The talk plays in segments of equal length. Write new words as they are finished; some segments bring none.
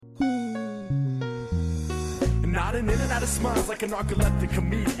nodding in and out of smiles like a narcoleptic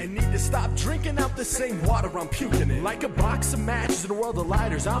comedian. And need to stop drinking out the same water I'm puking in. Like a box of matches in a world of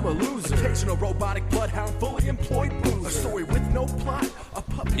lighters, I'm a loser. Occasional robotic bloodhound, fully employed boozer. A story with no plot, a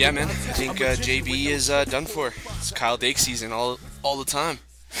puppy. Yeah, man. I think JB is done for. It's Kyle Dake season all the time.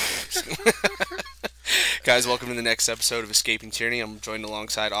 Guys, welcome to the next episode of Escaping Tyranny. I'm joined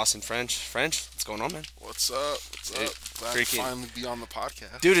alongside Austin French. French, what's going on, man? What's up? Glad to finally be on the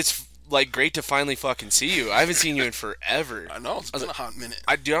podcast. Dude, it's like great to finally fucking see you. I haven't seen you in forever. I know, it's been a hot minute.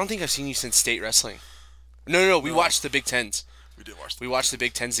 I don't think I've seen you since state wrestling. No, we watched the Big Tens. We did watch We watched the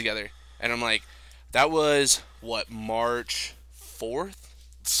Big Tens together. And I'm like, that was, March 4th?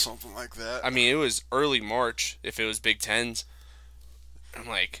 Something like that. I mean, it was early March if it was Big Tens. I'm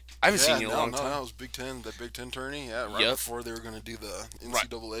like, I haven't seen you in a long time. No, it was Big Ten, the Big Ten tourney, right before they were going to do the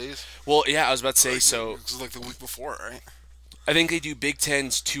NCAAs. Well, yeah, I was about to say, It was like the week before, right? I think they do Big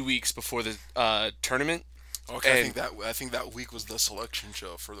Tens 2 weeks before the tournament. Okay, I think that week was the selection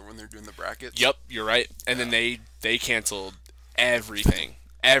show for when they're doing the brackets. Yep, you're right. And then they canceled everything.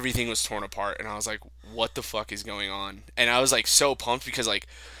 Everything was torn apart, and I was like, what the fuck is going on? And I was like so pumped because like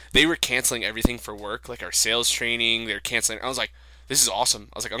they were canceling everything for work, like our sales training, they're canceling. I was like, this is awesome.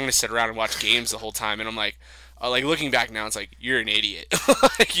 I was like, I'm going to sit around and watch games the whole time. And I'm like looking back now, it's like, you're an idiot.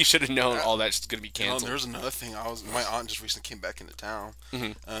 Like, you should have known all that's going to be canceled. There's another thing. My aunt just recently came back into town.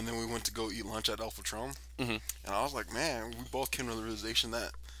 And then we went to go eat lunch at El Patron. And I was like, man, we both came to the realization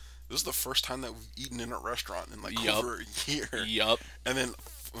that this is the first time that we've eaten in a restaurant in like over a year. Yup. And then,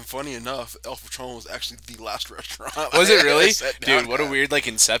 funny enough, El Patron was actually the last restaurant. Was it really? Dude, what a weird, like,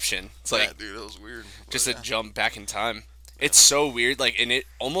 inception. It's like, dude, it was weird. Just a jump back in time. It's so weird, like, and it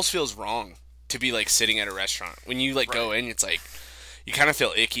almost feels wrong to be, like, sitting at a restaurant. When you, like, go in, it's like, you kind of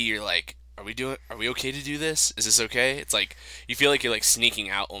feel icky. You're like, are we okay to do this? Is this okay? It's like, you feel like you're, like, sneaking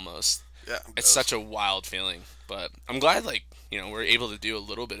out almost. Yeah. It's such a wild feeling. But I'm glad, like, we're able to do a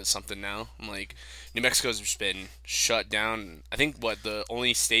little bit of something now. I'm like, New Mexico's just been shut down. I think, the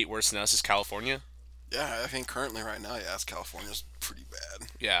only state worse than us is California? Yeah, I think currently right now, California's pretty bad.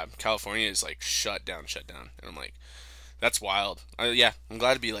 Yeah, California is, like, shut down. And I'm like, that's wild. Yeah, I'm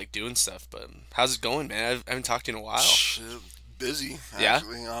glad to be, like, doing stuff, but how's it going, man? I haven't talked to you in a while. Busy,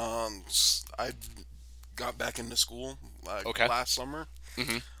 actually. Yeah? I got back into school, last summer.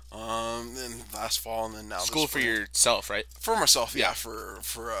 Then last fall, and then now school for yourself, right? For myself, yeah. For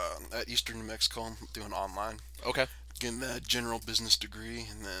at Eastern New Mexico, I'm doing online. Okay. Getting that general business degree,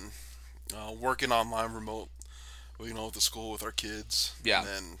 and then working online remote, with the school with our kids. Yeah. And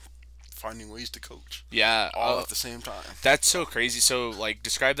then finding ways to coach. Yeah. All at the same time. That's so crazy. So, like,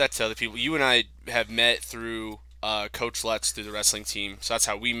 describe that to other people. You and I have met through Coach Lutz through the wrestling team. So that's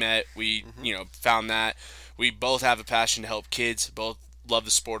how we met. We, found that. We both have a passion to help kids. Both love the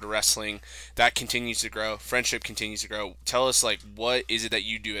sport of wrestling. That continues to grow. Friendship continues to grow. Tell us, like, what is it that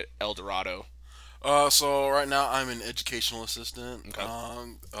you do at El Dorado? So right now I'm an educational assistant. Okay.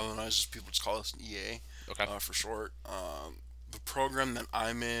 Otherwise, people just call us an EA. Okay. For short. The program that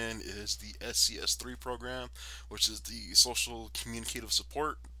I'm in is the SCS3 program, which is the Social Communicative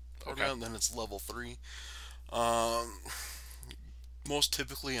Support program. Okay. Then it's level 3. Most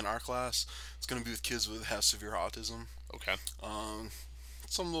typically in our class, it's going to be with kids that have severe autism. Okay.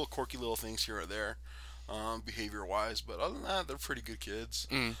 Some little quirky little things here or there, behavior-wise, but other than that, they're pretty good kids.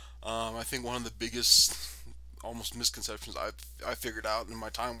 I think one of the biggest almost misconceptions I figured out in my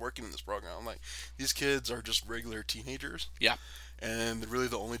time working in this program, I'm like, these kids are just regular teenagers. Yeah. And really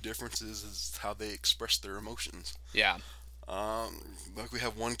the only difference is how they express their emotions. Yeah. Like we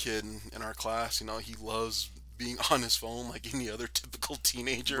have one kid in our class, he loves being on his phone like any other typical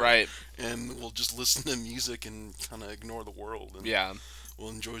teenager. Right. And will just listen to music and kind of ignore the world. And will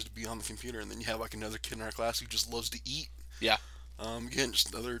enjoys to be on the computer. And then you have like another kid in our class who just loves to eat. Yeah. Again,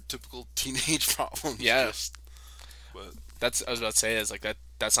 just another typical teenage problem. Yeah. I was about to say, is like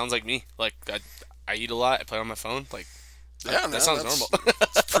that sounds like me. Like I eat a lot. I play on my phone. Like that sounds normal.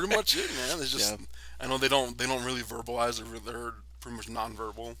 That's pretty much it, man. It's just I know they don't really verbalize it. They're pretty much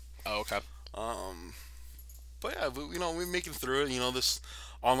nonverbal. Oh, okay. But yeah, we make it through it. This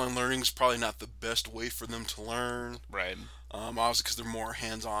online learning is probably not the best way for them to learn. Right. Obviously, because they're more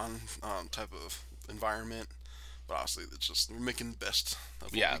hands-on type of environment. But honestly, it's just we're making the best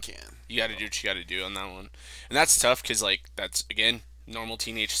of what we can. You got to do what you got to do on that one, and that's tough because like that's again normal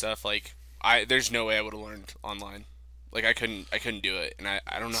teenage stuff. Like there's no way I would have learned online. Like I couldn't do it, and I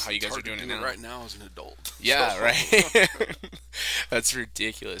don't know how you guys are doing it now. Right now as an adult. Yeah, right. That's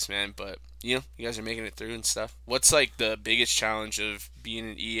ridiculous, man. But you guys are making it through and stuff. What's like the biggest challenge of being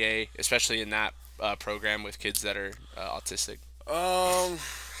an EA, especially in that program with kids that are autistic?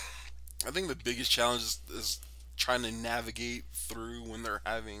 I think the biggest challenge is trying to navigate through when they're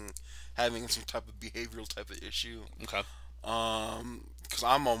having some type of behavioral type of issue. Okay. Because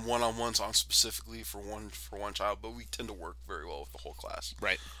I'm on one-on-ones on specifically for one child, but we tend to work very well with the whole class.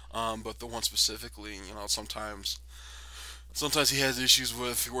 Right. But the one specifically, sometimes he has issues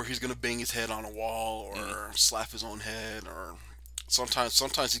with where he's gonna bang his head on a wall or slap his own head, or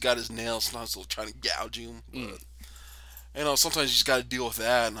sometimes he got his nails. Sometimes they'll try to gouge him. But sometimes you just got to deal with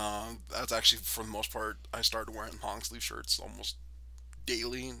that. And that's actually, for the most part, I started wearing long sleeve shirts almost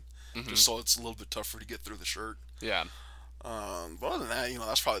daily, just so it's a little bit tougher to get through the shirt. Yeah. But other than that,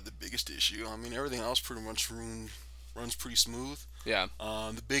 that's probably the biggest issue. I mean, everything else pretty much runs pretty smooth. Yeah.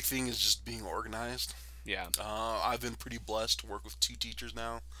 The big thing is just being organized. Yeah. I've been pretty blessed to work with 2 teachers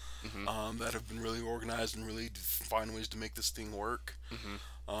now that have been really organized and really find ways to make this thing work.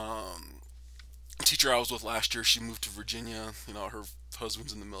 Teacher I was with last year, she moved to Virginia. Her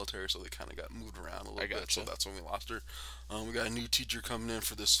husband's in the military, so they kind of got moved around a little bit. So that's when we lost her. We got a new teacher coming in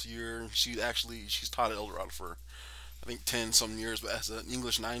for this year. She's taught at El Dorado for, I think, 10 some years, but as an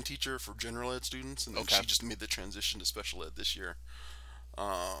English 9 teacher for general ed students, and then she just made the transition to special ed this year.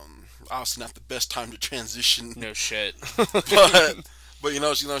 Obviously not the best time to transition. No shit.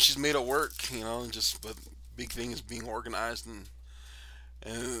 but she's made it work. But big thing is being organized, and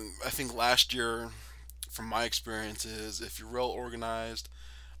I think last year, from my experience, is if you're well organized,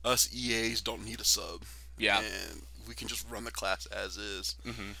 us EAs don't need a sub. Yeah. And we can just run the class as is.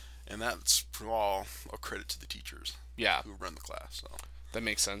 And that's all a credit to the teachers. Yeah. Who run the class. So. That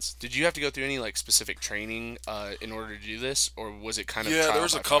makes sense. Did you have to go through any specific training in order to do this, or was it kind of Yeah, trial there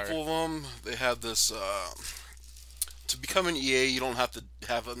was by a couple fire? of them. They had this. To become an EA, you don't have to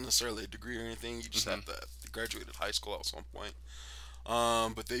have necessarily a degree or anything. You just have to graduate at high school at some point.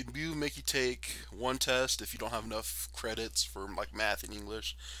 But they do make you take one test if you don't have enough credits for math and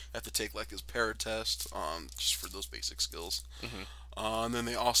English. You have to take this para test just for those basic skills. And then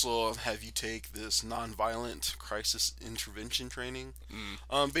they also have you take this nonviolent crisis intervention training.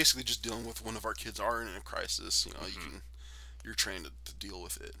 Basically just dealing with one of our kids are in a crisis. You're trained to deal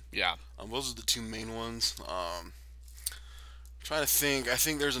with it. Yeah. Those are the 2 main ones. Trying to think. I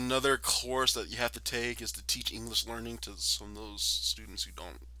think there's another course that you have to take is to teach English learning to some of those students who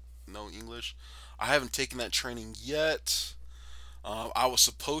don't know English. I haven't taken that training yet. I was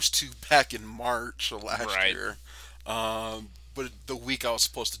supposed to back in March of last year. But the week I was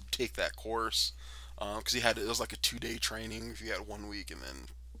supposed to take that course, because it was like a 2-day training. You had 1 week, and then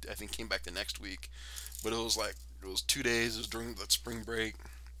I think came back the next week. But it was 2 days. It was during the spring break.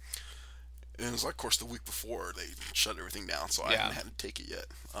 And it was of course, the week before they shut everything down, so I haven't had to take it yet.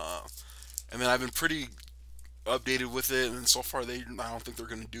 And then I've been pretty updated with it, and so far I don't think they're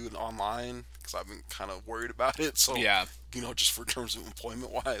going to do it online because I've been kind of worried about it. So just for terms of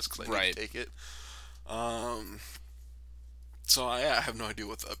employment wise, because I need to take it. So I have no idea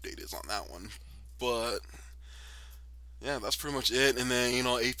what the update is on that one, but yeah, that's pretty much it. And then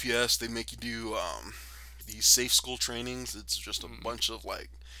APS, they make you do these safe school trainings. It's just a bunch of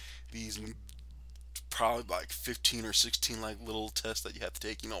these probably 15 or 16 like little tests that you have to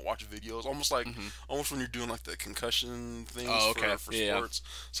take, watch videos, almost like almost when you're doing like the concussion things for sports,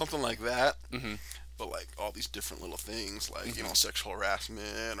 something like that. But like all these different little things like sexual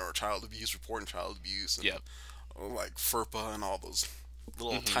harassment or child abuse, reporting child abuse, and like FERPA and all those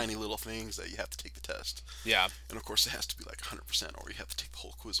little tiny little things that you have to take the test. Yeah. And of course it has to be like 100% or you have to take the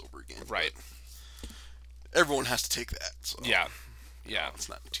whole quiz over again. Right. But everyone has to take that. So yeah. It's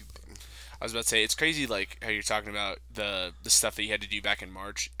not too big. I was about to say, it's crazy like how you're talking about the stuff that you had to do back in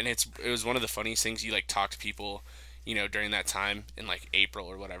March, and it was one of the funniest things. You like talk to people, during that time in like April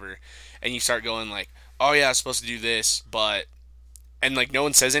or whatever, and you start going like, oh yeah, I was supposed to do this, but, and like no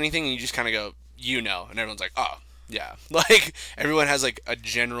one says anything, and you just kind of go, and everyone's like, oh yeah, like everyone has like a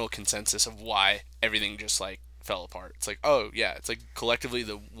general consensus of why everything just like fell apart. It's like, oh yeah, it's like collectively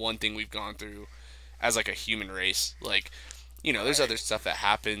the one thing we've gone through as like a human race. Like, there's other stuff that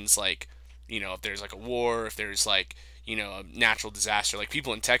happens, like, if there's like a war, if there's like, a natural disaster, like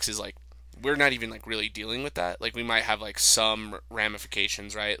people in Texas, like we're not even like really dealing with that. Like we might have like some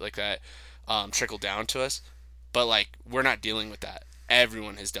ramifications, right? Like that trickle down to us, but like we're not dealing with that.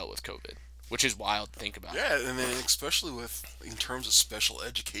 Everyone has dealt with COVID, which is wild to think about. Yeah, and then especially in terms of special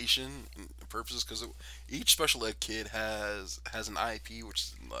education purposes, because each special ed kid has an IEP, which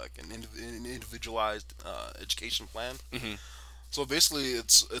is like an individualized education plan. Mm-hmm. So basically,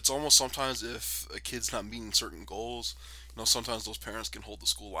 it's almost sometimes if a kid's not meeting certain goals, sometimes those parents can hold the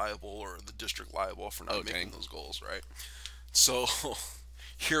school liable or the district liable for not making those goals, right? So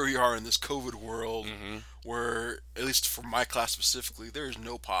here we are in this COVID world where, at least for my class specifically, there is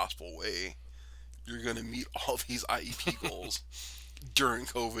no possible way you're going to meet all these IEP goals during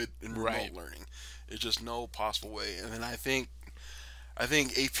COVID and remote Right. learning. There's just no possible way. And then I think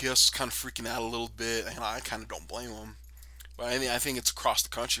APS is kind of freaking out a little bit, and I kind of don't blame them. But I think it's across the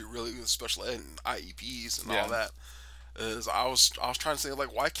country, really, with special ed and IEPs and Yeah. all that. Is I was trying to say,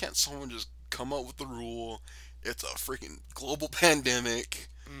 like, why can't someone just come up with the rule? It's a freaking global pandemic.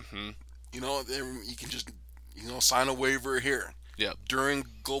 Mm-hmm. Then you can just sign a waiver here. Yep. During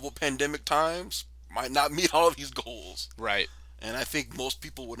global pandemic times, might not meet all of these goals. Right. And I think most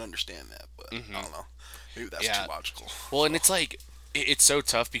people would understand that, but I don't know. Maybe that's Yeah. too logical. Well, and it's like it's so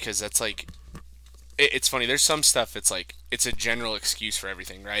tough because that's like it's funny. There's some stuff. It's like it's a general excuse for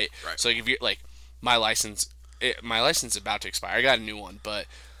everything, right? Right. So like if you're like my license, my license is about to expire. I got a new one, but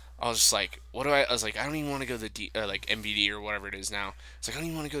I was just like, what do I was like, I don't even want to go to the like MVD or whatever it is now. It's like I don't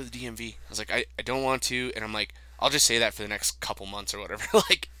even want to go to the DMV. I was like, I don't want to, and I'm like, I'll just say that for the next couple months or whatever.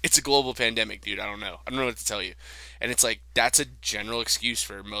 Like it's a global pandemic, dude. I don't know what to tell you. And it's like that's a general excuse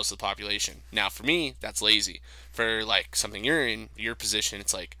for most of the population. Now for me, that's lazy. For like something you're in your position,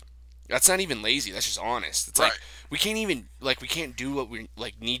 it's like that's not even lazy. That's just honest. It's like Right. we can't do what we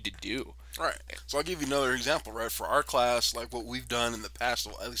like need to do. Right. So I'll give you another example, right? For our class, like what we've done in the past,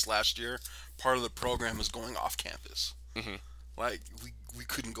 well, at least last year, part of the program is going off campus. Mhm. Like we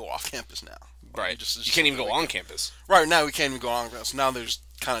couldn't go off campus now. Right. It's You can't even go something on like- campus. Right now we can't even go on campus. Now there's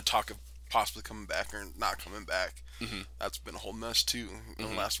kind of talk of possibly coming back or not coming back. Mm-hmm. That's been a whole mess too in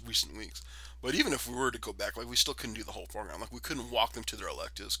the last recent weeks. But even if we were to go back, like we still couldn't do the whole program. Like we couldn't walk them to their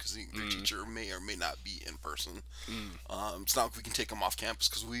electives because the teacher may or may not be in person. It's not like we can take them off campus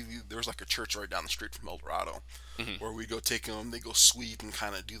because there's like a church right down the street from El Dorado where we go take them. They go sweep and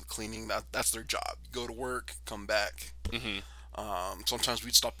kind of do the cleaning. That's their job. Go to work, come back. Sometimes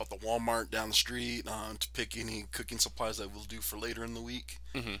we'd stop at the Walmart down the street to pick any cooking supplies that we'll do for later in the week.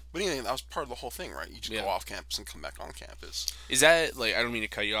 But anyway, that was part of the whole thing, right? You just Yeah. go off campus and come back on campus. Is that like I don't mean to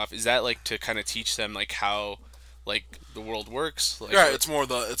cut you off. Is that like to kind of teach them like how like the world works? Like, Right, it's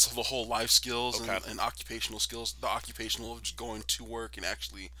the whole life skills Okay. and occupational skills. The occupational of just going to work and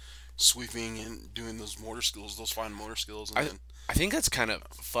actually sweeping and doing those motor skills, those fine motor skills. And then, I think that's kind of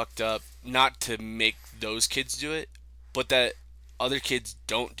fucked up. Not to make those kids do it, but that other kids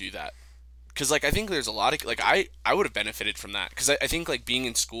don't do that. Because like I think there's a lot of like I would have benefited from that. Because I think like being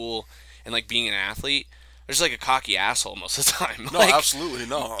in school and like being an athlete, there's like a cocky asshole most of the time. no, Like, absolutely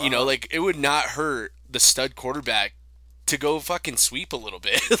no. You know, like it would not hurt the stud quarterback to go fucking sweep a little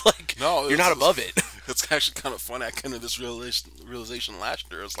bit. Like No, you're not above it. It's actually kind of funny. I came to this realization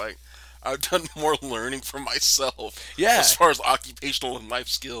last year. It's like I've done more learning for myself, Yeah. as far as occupational and life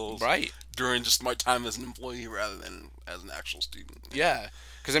skills, Right. during just my time as an employee rather than as an actual student. Yeah,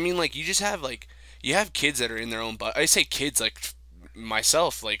 because I mean, like you just have like you have kids that are in their own. But I say kids like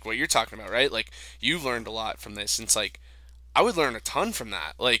myself, like what you're talking about, right? Like you've learned a lot from this. And it's like I would learn a ton from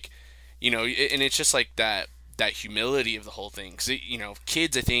that. Like and it's just like that humility of the whole thing. Because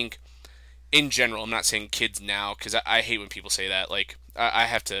kids, I think in general, I'm not saying kids now because I hate when people say that. Like I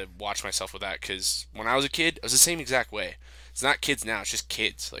have to watch myself with that because when I was a kid, I was the same exact way. It's not kids now; it's just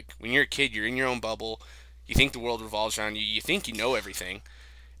kids. Like when you're a kid, you're in your own bubble. You think the world revolves around you. You think you know everything,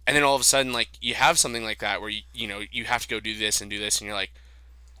 and then all of a sudden, like you have something like that where you have to go do this, and you're like,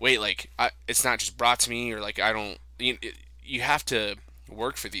 wait, like it's not just brought to me, or like I don't. You have to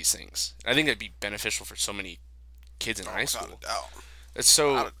work for these things. I think that'd be beneficial for so many kids in high Without school. a doubt. It's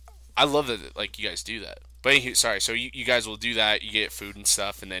so. Without I love that like you guys do that. But anywho, sorry. So you guys will do that. You get food and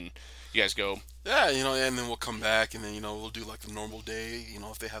stuff, and then you guys go. Yeah, and then we'll come back, and then we'll do like the normal day.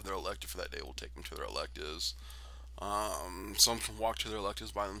 If they have their elective for that day, we'll take them to their electives. Some can walk to their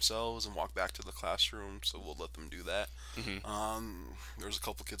electives by themselves and walk back to the classroom, so we'll let them do that. There's a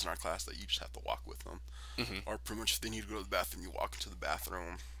couple kids in our class that you just have to walk with them, or pretty much if they need to go to the bathroom, you walk into the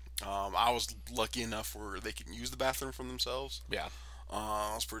bathroom. I was lucky enough where they can use the bathroom for themselves. Yeah.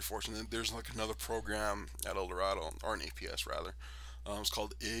 I was pretty fortunate. There's like another program at El Dorado, or an APS rather. It's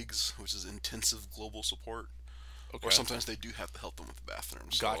called IGS, which is Intensive Global Support. Okay. Or sometimes they do have to help them with the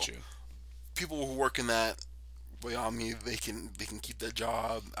bathrooms. So Got you. people who work in that, beyond me, they can keep that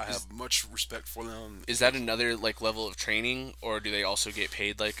job. I have much respect for them. Is that another like level of training, or do they also get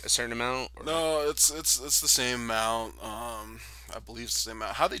paid like a certain amount? Or? No, it's the same amount. I believe it's the same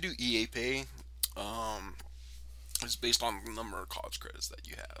amount. How they do EA pay, is based on the number of college credits that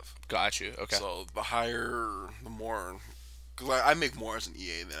you have. Got you. Okay. So the higher, the more. Because I make more as an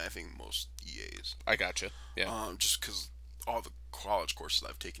EA than I think most EAs. I got you. Yeah. Just because all the college courses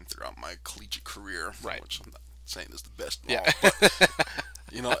I've taken throughout my collegiate career, Right. which I'm not saying is the best. And Yeah.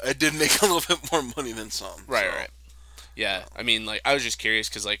 all, but I did make a little bit more money than some. Right. so. Right. Yeah, I mean, like, I was just curious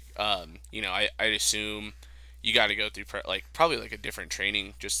because, like, I'd assume you got to go through like probably like a different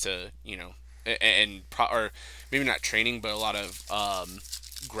training just to, or maybe not training, but a lot of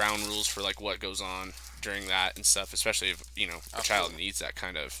ground rules for like what goes on during that and stuff, especially if a child needs that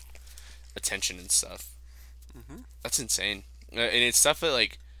kind of attention and stuff. That's insane, and it's stuff that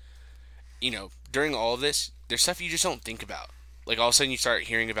like during all of this, there's stuff you just don't think about. Like all of a sudden you start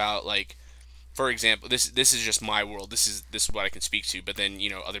hearing about like. For example, this is just my world. This is what I can speak to. But then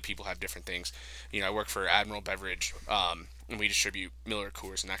other people have different things. I work for Admiral Beverage, and we distribute Miller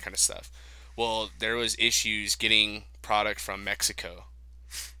Coors and that kind of stuff. Well, there was issues getting product from Mexico,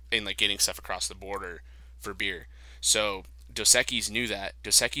 and like getting stuff across the border for beer. So Dos Equis knew that.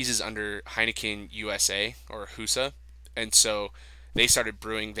 Dos Equis is under Heineken USA or HUSA, and so they started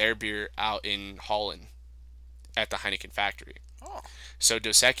brewing their beer out in Holland at the Heineken factory. Oh. So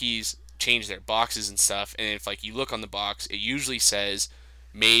Dos Equis change their boxes and stuff, and if like you look on the box, it usually says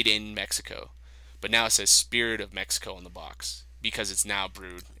made in Mexico, but now it says Spirit of Mexico on the box because it's now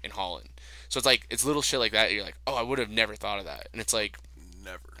brewed in Holland. So it's like it's little shit like that. You're like, oh, I would have never thought of that, and it's like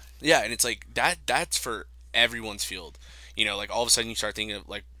Never. yeah, and it's like that's for everyone's field. Like all of a sudden you start thinking of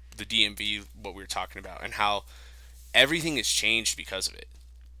like the DMV, what we were talking about, and how everything has changed because of it.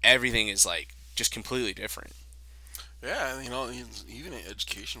 Everything is like just completely different. Yeah, even in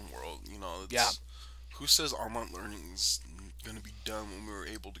education world, Yeah. Who says online learning is going to be done when we're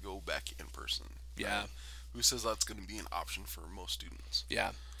able to go back in person? Yeah. Right? Who says that's going to be an option for most students?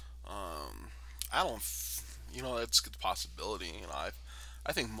 Yeah. I don't, it's a good possibility.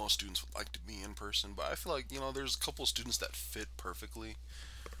 I think most students would like to be in person, but I feel like, there's a couple of students that fit perfectly.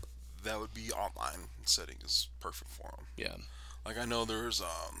 That would be online setting is perfect for them. Yeah. Like I know there's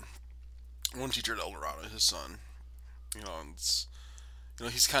one teacher at El Dorado, his son.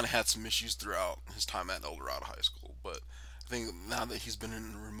 He's kind of had some issues throughout his time at El Dorado High School, but I think now that he's been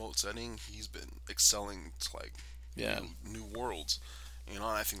in a remote setting, he's been excelling to like new worlds. And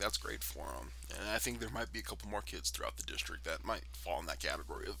I think that's great for him. And I think there might be a couple more kids throughout the district that might fall in that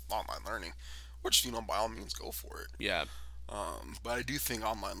category of online learning, which by all means go for it. Yeah. But I do think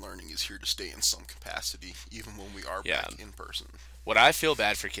online learning is here to stay in some capacity, even when we are back in person. What I feel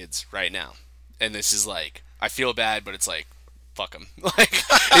bad for kids right now, and this is like, I feel bad, but it's like, fuck them. Like,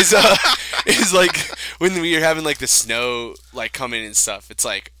 is like when we were having like the snow like come in and stuff. It's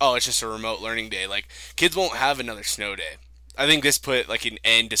like, oh, it's just a remote learning day. Like, kids won't have another snow day. I think this put like an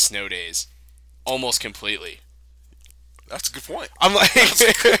end to snow days, almost completely. That's a good point. I'm like,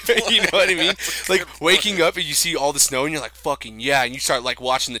 you know what I mean? Like waking up and you see all the snow and you're like, fucking yeah. And you start like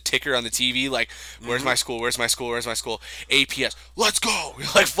watching the ticker on the TV, like, where's my school? Where's my school? Where's my school? APS, let's go. You're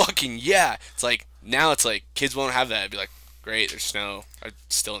like, fucking yeah. It's like, now it's like, kids won't have that. It'd be like, great, there's snow. I'm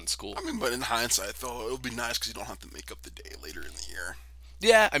still in school. I mean, but in hindsight, though, it'll be nice because you don't have to make up the day later in the year.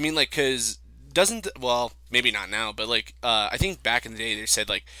 Yeah, I mean, like, because well, maybe not now, but like, I think back in the day they said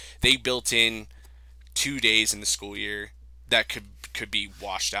like they built in 2 days in the school year that could be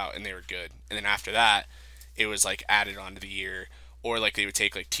washed out and they were good, and then after that it was like added onto the year, or like they would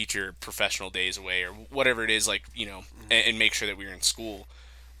take like teacher professional days away or whatever it is, like and make sure that we were in school.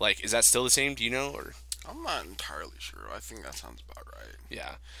 Like, is that still the same? Do you know? Or I'm not entirely sure. I think that sounds about right.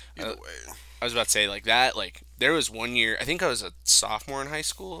 Yeah. Either way, I was about to say like that. Like there was one year, I think I was a sophomore in high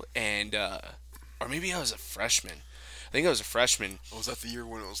school, and or maybe I was a freshman. I think I was a freshman. Was that the year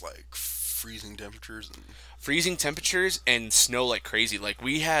when it was like freezing temperatures and snow like crazy? Like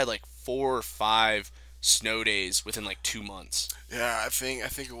we had like 4 or 5 snow days within like 2 months. Yeah, I think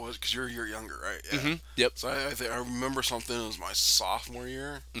it was because you're a year younger, right? Yeah. Mm-hmm. Yep. So I remember something. It was my sophomore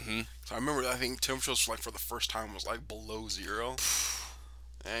year. Mm-hmm. So I remember I think temperatures like for the first time was like below zero.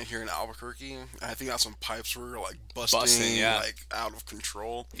 And here in Albuquerque, I think that's when pipes were like busting yeah. like out of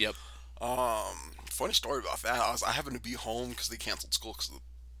control. Yep. Funny story about that. I happened to be home because they canceled school because the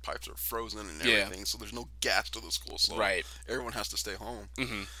pipes are frozen and everything. Yeah. So there's no gas to the school. So right. Everyone has to stay home.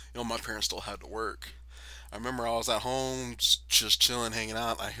 Mm-hmm. My parents still had to work. I remember I was at home just chilling, hanging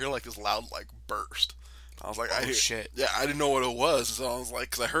out. And I hear like this loud like burst. I was like, shit. Yeah, I didn't know what it was. So I was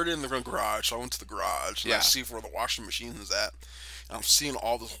like, because I heard it in the garage. So I went to the garage and I see where the washing machine is at. And I'm seeing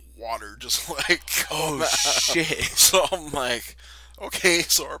all this water just like, oh shit. So I'm like, okay,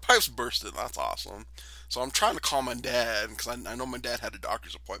 so our pipes bursted. That's awesome. So I'm trying to call my dad because I know my dad had a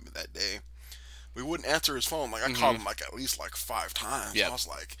doctor's appointment that day. We wouldn't answer his phone. Like I called him like at least like 5 times. Yep. I was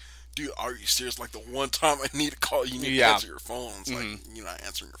like, dude, are you serious? Like the one time I need to call you, need to answer your phone. It's like you're not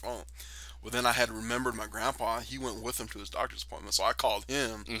answering your phone. Well, then I had remembered my grandpa. He went with him to his doctor's appointment, so I called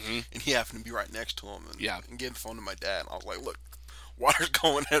him, and he happened to be right next to him, and gave the phone to my dad. And I was like, look, water's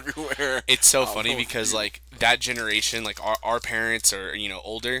going everywhere. It's so I don't know funny what to because do. like that generation, like our parents are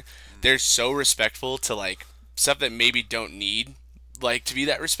older, they're so respectful to like stuff that maybe don't need like to be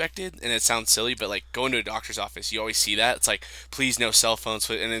that respected. And it sounds silly, but like going to a doctor's office, you always see that it's like please no cell phones,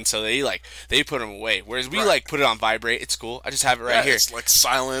 and then so they put them away. Whereas we Right. like put it on vibrate. It's cool. I just have it right Yeah, here. it's like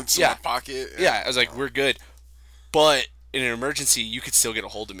silence in Yeah. my pocket. Yeah, I was like, we're good. But in an emergency, you could still get a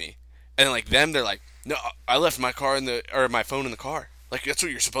hold of me. And then, like them, they're like, no, I left my my phone in the car. Like that's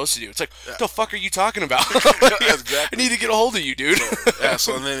what you're supposed to do. It's like, what the fuck are you talking about? Exactly. I need to get a hold of you, dude. Yeah,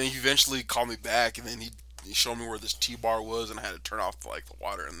 so and then he eventually called me back, and then he showed me where this T-bar was, and I had to turn off like the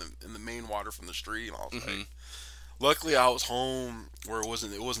water and the main water from the street. And I was like, luckily I was home where it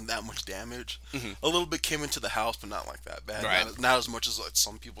wasn't that much damage. A little bit came into the house, but not like that bad. Right. Not as much as like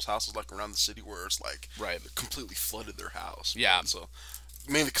some people's houses like around the city where it's like Right. completely flooded their house. Yeah. So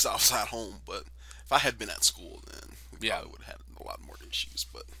mainly because I was at home, but if I had been at school, then we Yeah. probably would have had a lot more issues.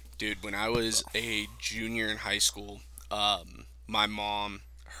 But Dude, when I was a junior in high school, my mom,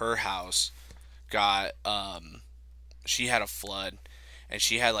 her house got she had a flood, and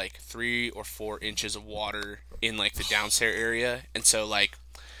she had like 3 or 4 inches of water in like the downstairs area. And so like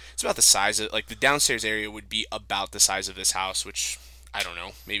it's about the size of like the downstairs area would be about the size of this house, which I don't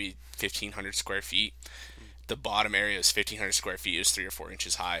know, maybe 1,500 square feet. The bottom area is 1,500 square feet. It was 3 or 4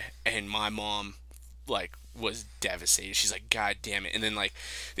 inches high, and my mom like was devastated. She's like, God damn it! And then like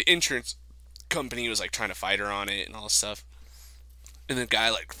the insurance company was like trying to fight her on it and all this stuff. And the guy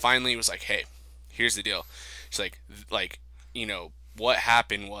like finally was like, hey, here's the deal. She's like what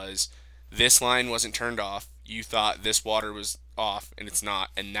happened was this line wasn't turned off. You thought this water was off, and it's not,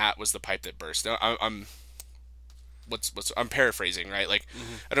 and that was the pipe that burst. Now, I'm paraphrasing, right? Like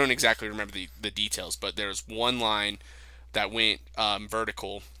I don't exactly remember the details, but there's one line that went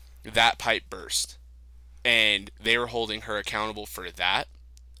vertical. That pipe burst, and they were holding her accountable for that.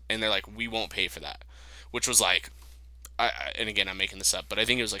 And they're like, we won't pay for that, which was like, and again, I'm making this up, but I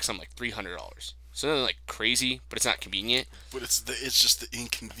think it was like something like $300. So nothing like crazy, but it's not convenient. it's just the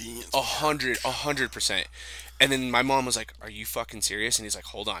inconvenience. 100%. And then my mom was like, are you fucking serious? And he's like,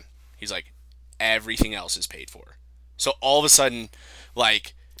 hold on. He's like, everything else is paid for. So all of a sudden,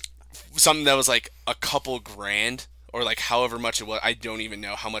 like something that was like a couple grand or like however much it was, I don't even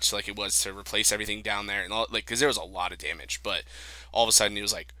know how much like it was to replace everything down there and all, like because there was a lot of damage. But all of a sudden, he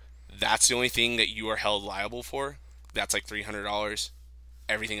was like, that's the only thing that you are held liable for. That's like $300.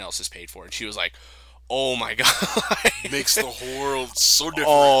 Everything else is paid for. And she was like, oh my god. Makes the whole world so different.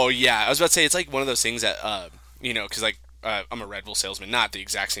 Oh yeah, I was about to say it's like one of those things that because like I'm a Red Bull salesman, not the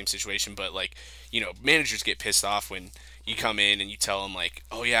exact same situation, but like managers get pissed off when you come in and you tell them like,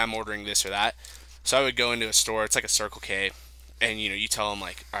 oh yeah, I'm ordering this or that. So I would go into a store, it's like a Circle K, and you tell them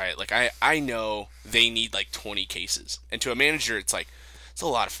like, all right, like I know they need like 20 cases, and to a manager it's like, it's a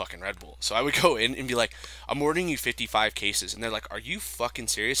lot of fucking Red Bull. So I would go in and be like, I'm ordering you 55 cases. And they're like, are you fucking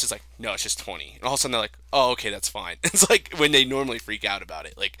serious? It's like, no, it's just 20. And all of a sudden they're like, oh, okay, that's fine. It's like when they normally freak out about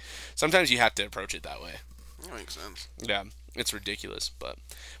it. Like, sometimes you have to approach it that way. That makes sense. Yeah, it's ridiculous. But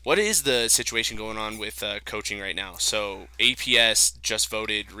what is the situation going on with coaching right now? So APS just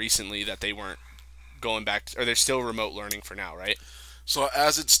voted recently that they weren't going back, or they're still remote learning for now, right? So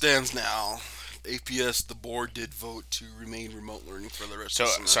as it stands now, APS, the board did vote to remain remote learning for the rest So of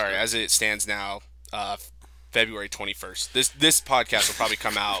the semester. sorry, as it stands now, February 21st. This podcast will probably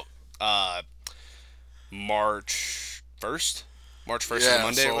come out March 1st. March 1st is a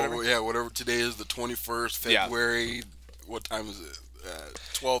Monday or whatever. Yeah, whatever today is, the 21st, Yeah. February. What time is it?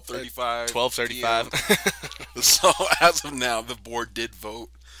 12:35. 12:35. So as of now, the board did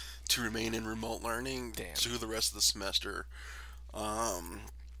vote to remain in remote learning Damn. through the rest of the semester,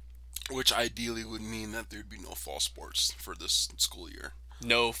 which ideally would mean that there'd be no fall sports for this school year.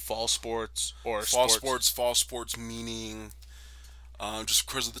 No fall sports or Fall sports. sports meaning just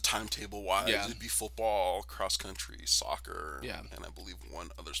because of the timetable wise, Yeah. it'd be football, cross country, soccer, Yeah. and I believe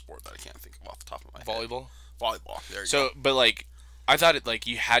one other sport that I can't think of off the top of my head. Volleyball. Volleyball. There you go. So, but like, I thought it like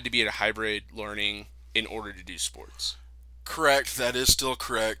you had to be at a hybrid learning in order to do sports. Correct. That is still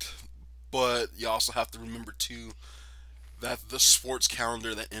correct. But you also have to remember, too, that the sports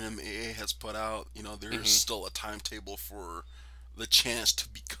calendar that NMAA has put out, there is still a timetable for the chance to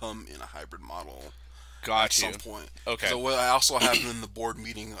become in a hybrid model Got at you. some point. Okay. So what I also happened in the board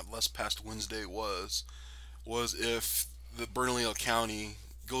meeting last past Wednesday was if the Bernalillo County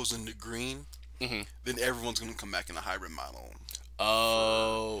goes into green, then everyone's going to come back in a hybrid model.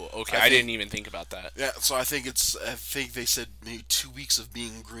 Oh, okay. I think- didn't even think about that. Yeah, so I think they said maybe 2 weeks of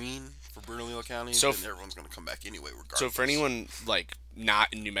being green for Bernalillo County, So then everyone's going to come back anyway regardless. So for anyone like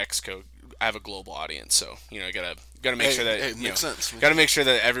not in New Mexico, I have a global audience, so gotta make sure that makes sense. Gotta make sure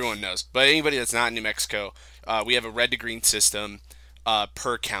that everyone knows. But anybody that's not in New Mexico, we have a red to green system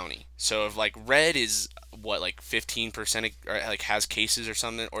per county. So if like red is what, like 15% like has cases or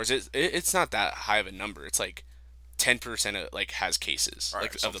something, or is it's not that high of a number. It's like 10% of like has cases, right,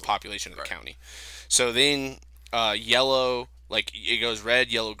 like of the population of the county. So then yellow, like it goes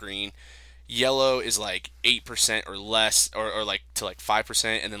red, yellow, green. Yellow is like 8% or less, or like to like 5%,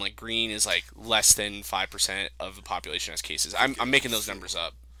 and then like green is like less than 5% of the population has cases. I'm making those numbers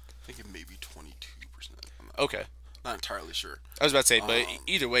up. I think it may be 22%. Okay. Not entirely sure. I was about to say, but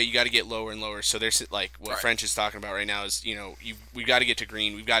either way, you got to get lower and lower. So there's like what French is talking about right now is, we've got to get to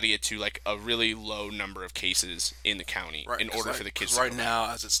green. We've got to get to like a really low number of cases in the county in order for the kids. Right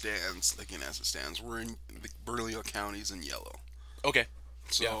now, as it stands, we're in the Bernalillo County's in yellow. Okay.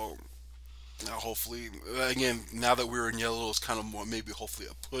 So now, hopefully, again, now that we're in yellow, it's kind of more maybe hopefully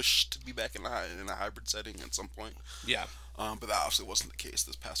a push to be back in a hybrid setting at some point. Yeah. But that obviously wasn't the case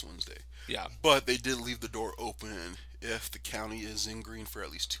this past Wednesday. Yeah. But they did leave the door open. If the county is in green for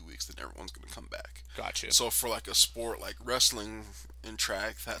at least 2 weeks, then everyone's going to come back. Gotcha. So for like a sport like wrestling and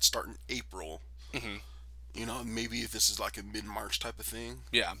track, that's starting April. Mm-hmm. Maybe if this is like a mid-March type of thing,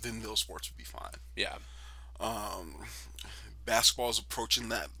 then those sports would be fine. Yeah. Basketball is approaching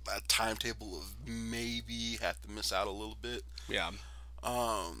that timetable of maybe have to miss out a little bit. Yeah.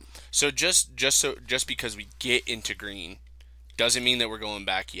 So just because we get into green doesn't mean that we're going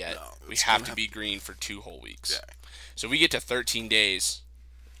back yet. No, we have to be green for 2 whole weeks. Yeah. So we get to 13 days,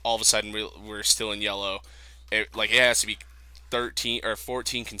 all of a sudden we're still in yellow. It has to be 13 or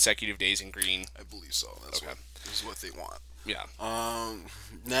 14 consecutive days in green. I believe so. This is what they want. Yeah.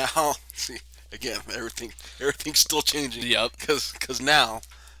 Now, see, again, everything's still changing. Yep. Because now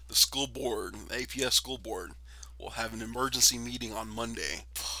the school board, the APS school board, will have an emergency meeting on Monday.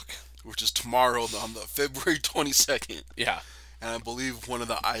 Fuck. Which is tomorrow, on the February 22nd. Yeah. And I believe one of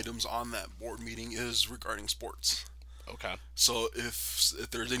the items on that board meeting is regarding sports. Okay. So if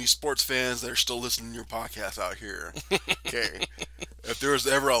there's any sports fans that are still listening to your podcast out here, okay, if there was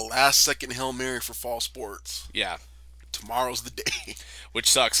ever a last-second Hail Mary for fall sports, tomorrow's the day. Which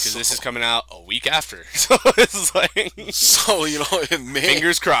sucks because this is coming out a week after. So it's like,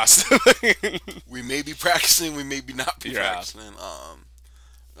 fingers crossed. We may be practicing, we may be not be practicing.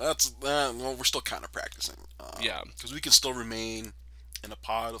 We're still kind of practicing. Because we can still remain in a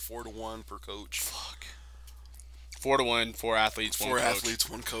pod of 4 to 1 per coach. Fuck. 4 to 1, 4 athletes, 1 coach. 4 athletes,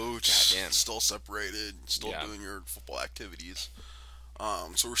 1 coach. Goddamn. Still separated, still doing your football activities.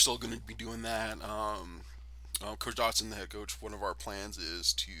 So we're still going to be doing that. Coach Dotson, the head coach, one of our plans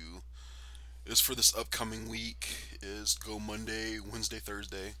is for this upcoming week is go Monday, Wednesday,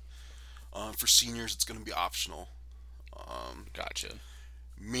 Thursday. For seniors, it's going to be optional. Gotcha.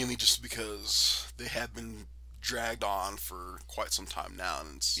 Mainly just because they have been dragged on for quite some time now,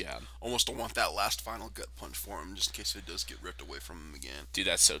 and it's almost don't want that last final gut punch for them, just in case it does get ripped away from them again. Dude,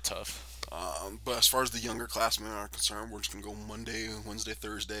 that's so tough. But as far as the younger classmen are concerned, we're just going to go Monday, Wednesday,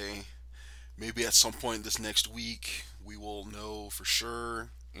 Thursday. Maybe at some point this next week, we will know for sure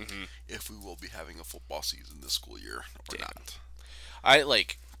if we will be having a football season this school year or not.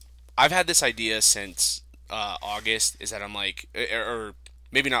 I've had this idea since August, is that I'm like, or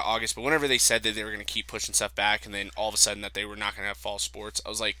maybe not August, but whenever they said that they were going to keep pushing stuff back, and then all of a sudden that they were not going to have fall sports, I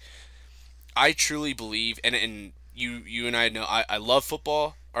was like, I truly believe, and you and I know, I love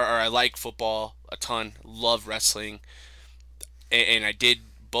football, or I like football a ton, love wrestling, and I did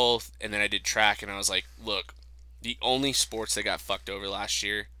both, and then I did track, and I was like, look, the only sports that got fucked over last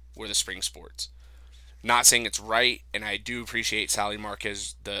year were the spring sports. Not saying it's right, and I do appreciate Sally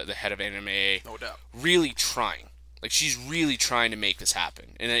Marquez, the head of NMAA, no doubt, really trying. Like, she's really trying to make this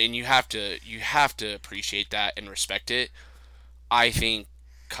happen, and you have to appreciate that and respect it. I think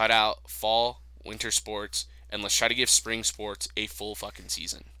cut out fall, winter sports, and let's try to give spring sports a full fucking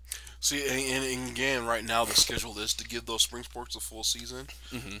season. See, and again, right now the schedule is to give those spring sports a full season.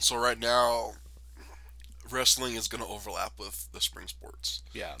 Mm-hmm. So right now, wrestling is going to overlap with the spring sports.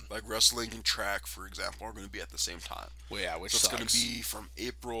 Yeah. Like wrestling and track, for example, are going to be at the same time. Well, yeah, which so sucks. It's going to be from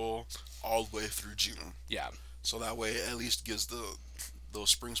April all the way through June. Yeah. So that way it at least gives those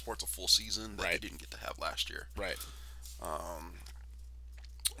spring sports a full season that they didn't get to have last year. Right.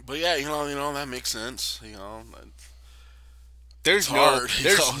 But yeah, that makes sense. There's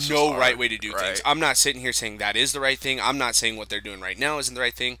no right way to do things. I'm not sitting here saying that is the right thing. I'm not saying what they're doing right now isn't the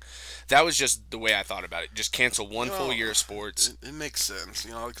right thing. That was just the way I thought about it. Just cancel one full year of sports. It makes sense,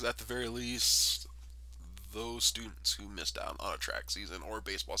 because at the very least, those students who missed out on a track season or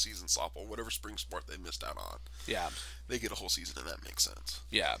baseball season, softball, whatever spring sport they missed out on. Yeah. They get a whole season, and that makes sense.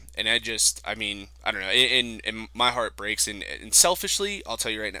 Yeah, and I mean, I don't know, and my heart breaks, and selfishly, I'll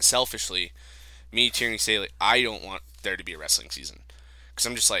tell you right now, selfishly, me, Tierney Staley, I don't want there to be a wrestling season, because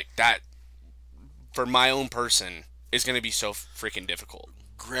I'm just like, that, for my own person, is going to be so freaking difficult.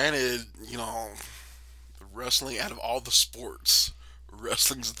 Granted, wrestling, out of all the sports,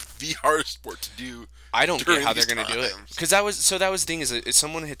 wrestling's the hardest sport to do. I don't get how they're going to do it, because that was the thing is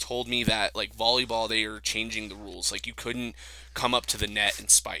someone had told me that like volleyball, they are changing the rules. Like you couldn't come up to the net and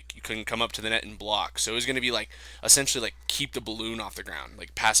spike, you couldn't come up to the net and block. So it was going to be like essentially like keep the balloon off the ground,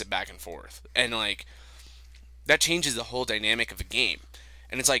 like pass it back and forth, and like that changes the whole dynamic of the game.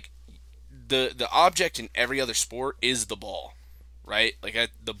 And it's like the object in every other sport is the ball. Right? Like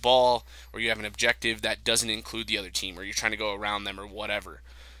the ball, or you have an objective that doesn't include the other team, or you're trying to go around them or whatever.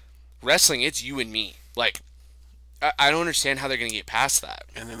 Wrestling, it's you and me. Like, I don't understand how they're going to get past that.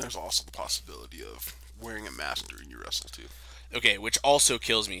 And then there's also the possibility of wearing a mask during your wrestle, too. Okay, which also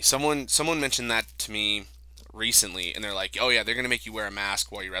kills me. Someone mentioned that to me recently, and they're like, oh yeah, they're going to make you wear a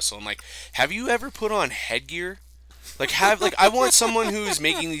mask while you wrestle. I'm like, have you ever put on headgear? I want someone who's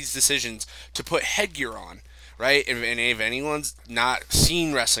making these decisions to put headgear on. Right? And if anyone's not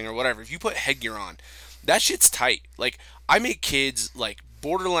seen wrestling or whatever, if you put headgear on, that shit's tight. Like, I make kids, like,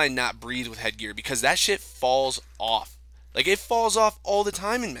 borderline not breathe with headgear because that shit falls off. Like, it falls off all the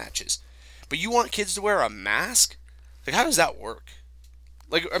time in matches. But you want kids to wear a mask? Like, how does that work?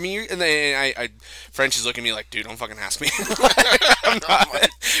 Like, I mean, French is looking at me like, dude, don't fucking ask me.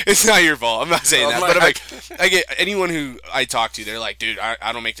 It's not your fault. I'm not saying that. But I'm like, I get anyone who I talk to, they're like, dude,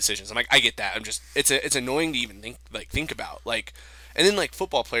 I don't make decisions. I'm like, I get that. It's annoying to even think about. Like, and then like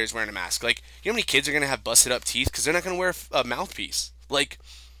football players wearing a mask. Like, you know how many kids are gonna have busted up teeth because they're not gonna wear a mouthpiece? Like,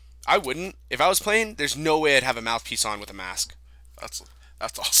 I wouldn't. If I was playing, there's no way I'd have a mouthpiece on with a mask. That's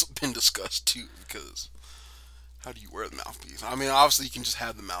also been discussed too, because how do you wear the mouthpiece? I mean, obviously you can just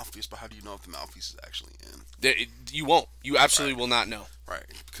have the mouthpiece, but how do you know if the mouthpiece is actually in? You won't. You absolutely will not know. Right,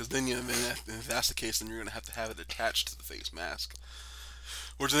 because then if that's the case, then you're gonna have to have it attached to the face mask.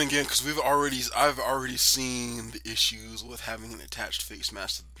 Which then again, because I've already seen the issues with having an attached face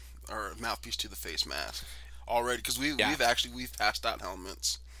mask or mouthpiece to the face mask already. Because we've passed out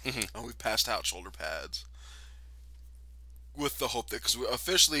helmets and we've passed out shoulder pads with the hope that because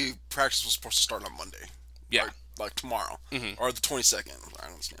officially practice was supposed to start on Monday. Yeah. Like tomorrow. Or the 22nd. I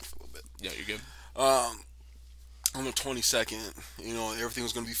don't understand for a little bit. Yeah, you're good. On the 22nd, everything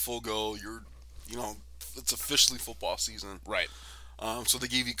was going to be full go. It's officially football season. Right. So they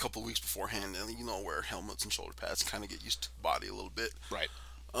gave you a couple of weeks beforehand and, wear helmets and shoulder pads and kind of get used to the body a little bit. Right.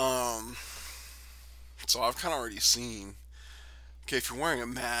 So I've kind of already seen, okay, if you're wearing a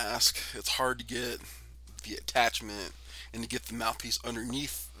mask, it's hard to get the attachment and to get the mouthpiece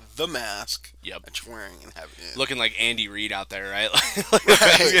underneath the mask that you're wearing and have it in. Looking like Andy Reid out there, right?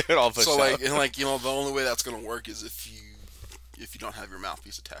 Right. It all pushed So out. the only way that's going to work is if you don't have your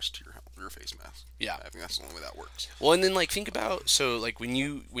mouthpiece attached to your face mask. Yeah. I think that's the only way that works. Well, and then think about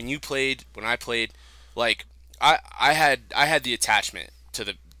when I played, I had the attachment to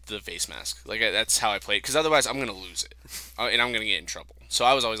the face mask. That's how I played, because otherwise I'm gonna lose it, and I'm gonna get in trouble. So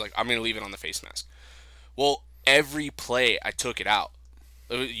I was always like, I'm gonna leave it on the face mask. Well, every play I took it out.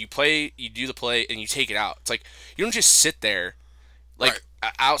 You do the play, and you take it out. It's like you don't just sit there,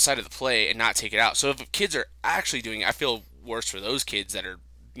 outside of the play and not take it out. So if kids are actually doing it, I feel worse for those kids that are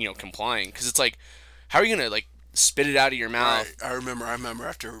complying, because it's like, how are you gonna spit it out of your mouth? Right. I remember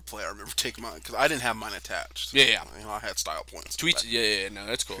after every play, I remember taking mine because I didn't have mine attached. Yeah. I had style points. Tweets. Yeah. No,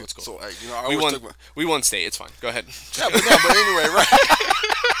 that's cool. That's cool. So we won state. It's fine. Go ahead. Yeah, but anyway, right.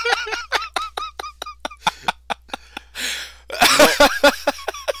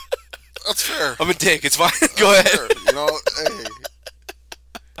 That's fair. I'm a dick. It's fine. Go ahead. Fair.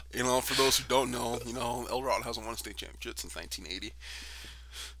 For those who don't know, El Dorado hasn't won a state championship since 1980.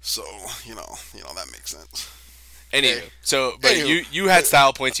 So, that makes sense. Anyway, you had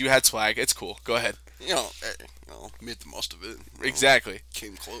style points, you had swag. It's cool. Go ahead. Made the most of it. Exactly.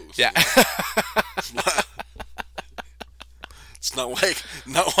 Came close. Yeah. It's not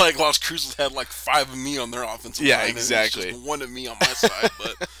like Las Cruces had 5 of me on their offensive line. Yeah, exactly. It's just 1 of me on my side,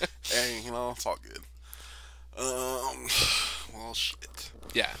 but hey, it's all good. Well, shit.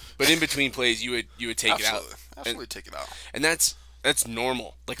 Yeah, but in between plays, you would take it out. Absolutely, take it out. And that's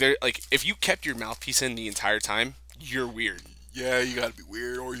normal. If you kept your mouthpiece in the entire time, you're weird. Yeah, you gotta be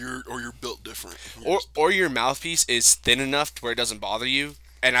weird, or you're built different. Or your mouthpiece is thin enough to where it doesn't bother you.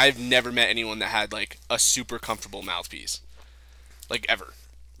 And I've never met anyone that had a super comfortable mouthpiece, ever.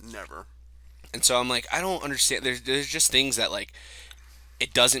 Never. And so I'm like, I don't understand. There's just things that like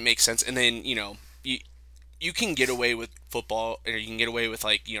it doesn't make sense. And then you can get away with football, or you can get away with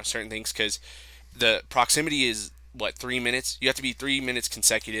like certain things because the proximity is what 3 minutes. You have to be 3 minutes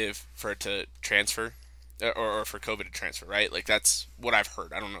consecutive for it to transfer, or for COVID to transfer, right? Like that's what I've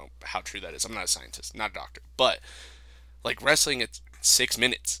heard. I don't know how true that is. I'm not a scientist, not a doctor, but like wrestling, it's 6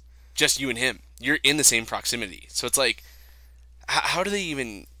 minutes, just you and him. You're in the same proximity, so it's like, how do they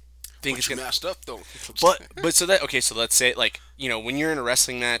even think it's gonna? Messed up though. But so that okay, so let's say like when you're in a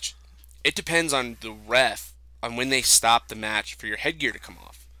wrestling match, it depends on the ref on when they stop the match for your headgear to come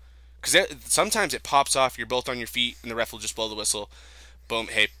off. Because sometimes it pops off, you're both on your feet, and the ref will just blow the whistle. Boom,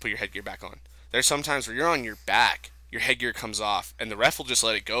 hey, put your headgear back on. There's sometimes where you're on your back, your headgear comes off, and the ref will just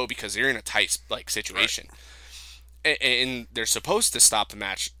let it go because you're in a tight situation. Right. And they're supposed to stop the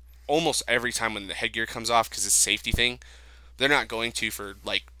match almost every time when the headgear comes off because it's a safety thing. They're not going to for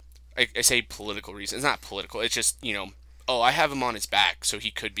like I say political reasons. It's not political. It's just I have him on his back, so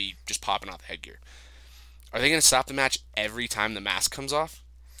he could be just popping off the headgear. Are they going to stop the match every time the mask comes off?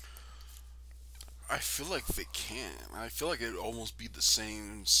 I feel like they can. I feel like it'd almost be the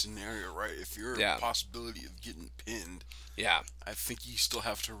same scenario, right? If you're a possibility of getting pinned, I think you still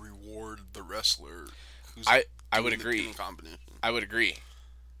have to reward the wrestler who's I would agree. I would agree.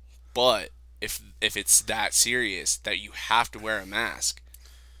 But if it's that serious that you have to wear a mask,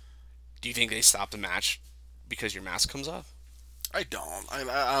 do you think they stop the match because your mask comes off? I don't.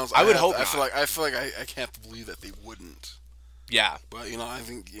 I would hope not. I feel like I can't believe that they wouldn't. Yeah. But I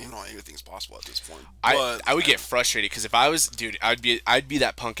think anything's possible at this point. But I would get frustrated because if I was, dude, I'd be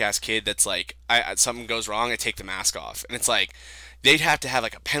that punk ass kid that's like, something goes wrong, I take the mask off, and it's like they'd have to have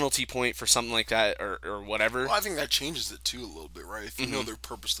like a penalty point for something like that or whatever. Well, I think that changes it too a little bit, right? If you know they're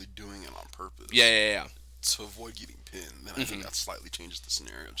purposely doing it on purpose. Yeah. To avoid getting pinned, then I think that slightly changes the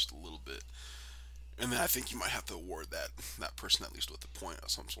scenario just a little bit. And then I think you might have to award that person at least with a point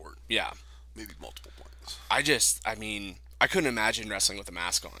of some sort. Yeah. Maybe multiple points. I couldn't imagine wrestling with a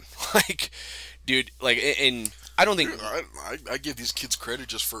mask on. Like, dude, like, and I don't think... Dude, I give these kids credit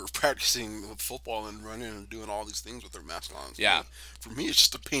just for practicing with football and running and doing all these things with their mask on. Yeah. For me, it's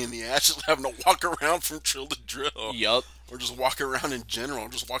just a pain in the ass just having to walk around from drill to drill. Yup. Or just walk around in general.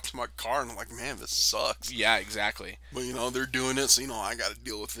 Just walk to my car and I'm like, man, this sucks. Yeah, exactly. But, they're doing it, so, I got to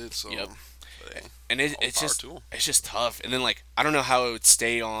deal with it, so... Yep. But, hey, and it's just tough. And then, like, I don't know how it would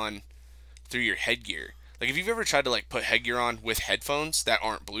stay on through your headgear. Like, if you've ever tried to, like, put headgear on with headphones that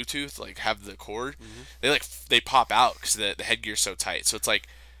aren't Bluetooth, like, have the cord, they pop out because the headgear's so tight. So it's like,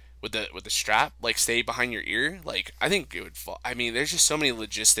 with the strap, like, stay behind your ear, like, I think it would fall. I mean, there's just so many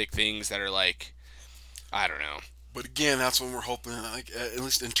logistic things that are, like, I don't know. But again, that's when we're hoping, like, at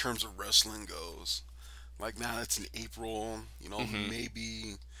least in terms of wrestling goes. Like, now it's in April,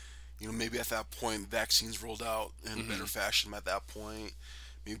 maybe... maybe at that point, vaccines rolled out in a better fashion at that point.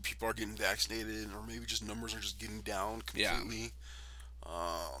 Maybe people are getting vaccinated, or maybe just numbers are just getting down completely.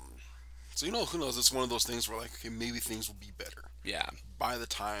 Yeah. So, who knows? It's one of those things where, like, okay, maybe things will be better. Yeah. By the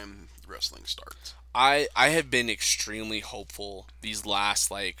time wrestling starts. I have been extremely hopeful these last,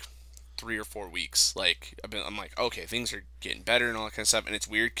 like, 3 or 4 weeks. Like, I'm like, okay, things are getting better and all that kind of stuff. And it's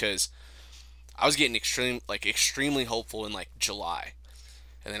weird because I was getting extremely hopeful in, like, July.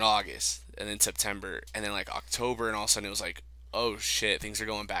 And then August, and then September, and then like October, and all of a sudden it was like, oh shit, things are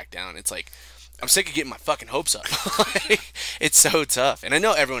going back down. It's like, I'm sick of getting my fucking hopes up. It's so tough. And I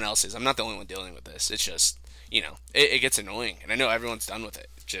know everyone else is. I'm not the only one dealing with this. It's just, it gets annoying. And I know everyone's done with it.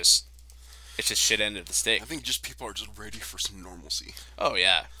 It's just shit end of the stick. I think just people are just ready for some normalcy. Oh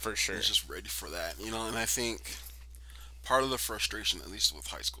yeah, for sure. They're just ready for that, and I think part of the frustration, at least with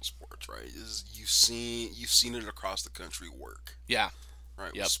high school sports, right, is you've seen it across the country work. Yeah.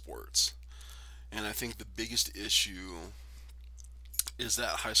 Right, with sports. And I think the biggest issue is that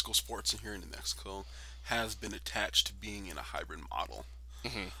high school sports here in New Mexico has been attached to being in a hybrid model.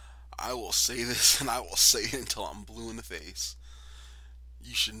 I will say this, and I will say it until I'm blue in the face.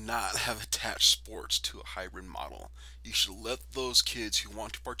 You should not have attached sports to a hybrid model. You should let those kids who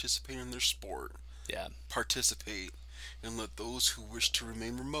want to participate in their sport participate, and let those who wish to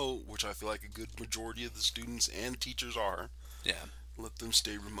remain remote, which I feel like a good majority of the students and teachers are, let them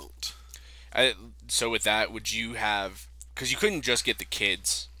stay remote. So with that, would you have... Because you couldn't just get the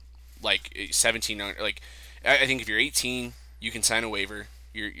kids, like 17, like, I think if you're 18, you can sign a waiver.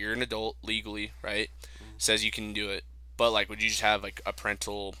 You're an adult legally, right? Says you can do it. But, like, would you just have, like, a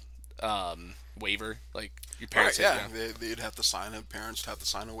parental waiver? Like, your parents... Right, yeah. They'd have to sign it. Parents would have to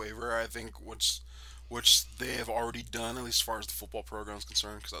sign a waiver. I think what's which they have already done, at least as far as the football program is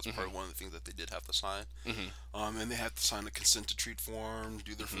concerned, because that's probably one of the things that they did have to sign. And they have to sign a consent to treat form,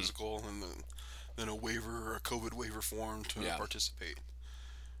 do their physical, and then a waiver, a COVID waiver form to participate.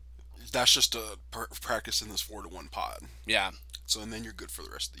 That's just a practice in this 4-to-1 pod. Yeah. So, and then you're good for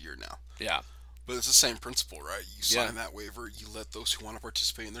the rest of the year now. Yeah. But it's the same principle, right? You sign that waiver, you let those who want to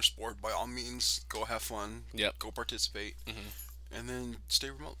participate in their sport, by all means, go have fun, go participate, and then stay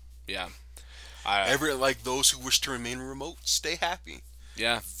remote. Yeah. Those who wish to remain remote, stay happy.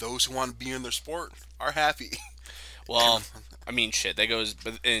 Yeah. Those who want to be in their sport are happy. Well, I mean, shit, that goes,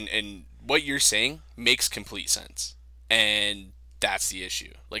 but and what you're saying makes complete sense. And that's the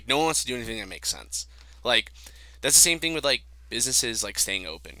issue. Like, no one wants to do anything that makes sense. Like, that's the same thing with, like, businesses, like, staying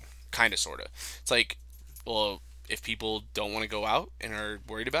open. Kind of, sort of. It's like, well, if people don't want to go out and are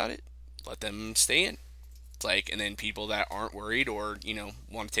worried about it, let them stay in. It's like, and then people that aren't worried or,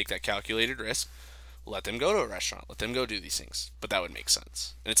 want to take that calculated risk, let them go to a restaurant. Let them go do these things. But that would make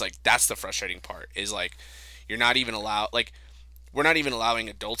sense. And it's like, that's the frustrating part, is, like, you're not even we're not even allowing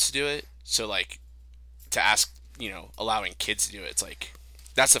adults to do it. So, like, to ask, allowing kids to do it, it's like,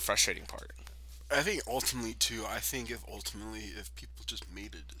 that's the frustrating part. I think ultimately, too, if people just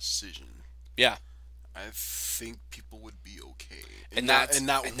made a decision. Yeah. I think people would be okay. And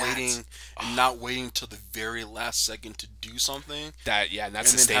not waiting till the very last second to do something.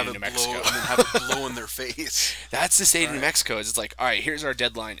 That's the state of New Mexico. And then have it blow in their face. That's the state of New Mexico. It's like, all right, here's our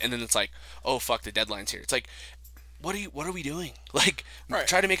deadline, and then it's like, oh fuck, the deadline's here. It's like, what are we doing? Like,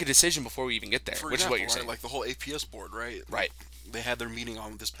 try to make a decision before we even get there. Which is what you're saying. Like the whole APS board, right? Right. They had their meeting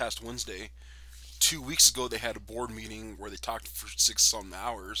on this past Wednesday. 2 weeks ago, they had a board meeting where they talked for 6-some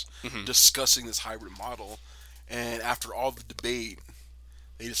hours discussing this hybrid model. And after all the debate,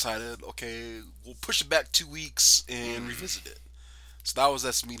 they decided, okay, we'll push it back 2 weeks and revisit it. So that was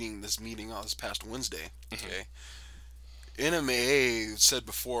this meeting on this past Wednesday. Okay. NMAA said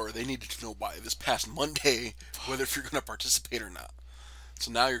before they needed to know by this past Monday whether if you're going to participate or not.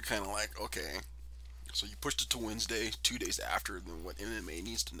 So now you're kind of like, okay. So you pushed it to Wednesday, 2 days after than what NMAA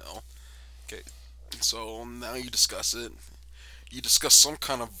needs to know. Okay. So now you discuss it. You discuss some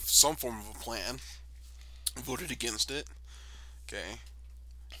form of a plan. Voted against it. Okay.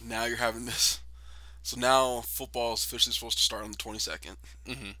 Now you're having this. So now football is officially supposed to start on the 22nd.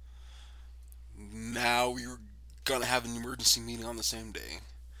 Now we're gonna have an emergency meeting on the same day.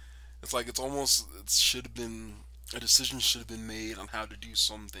 It's like a decision should have been made on how to do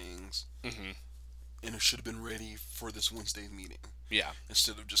some things. And it should have been ready for this Wednesday meeting. Yeah.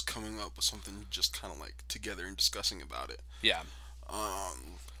 Instead of just coming up with something just kind of like together and discussing about it. Yeah.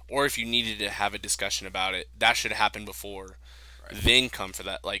 Or if you needed to have a discussion about it, that should have happened before. Right. Then come for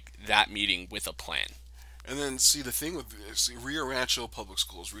that meeting with a plan. And then the thing with Rio Rancho Public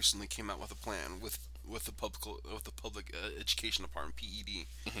Schools recently came out with a plan with the public education department, PED.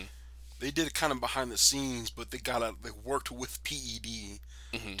 They did it kind of behind the scenes, but they worked with PED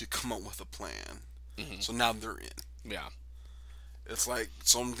to come up with a plan. So now they're in. Yeah. It's like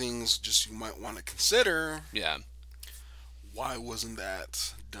some things just you might want to consider. Yeah. Why wasn't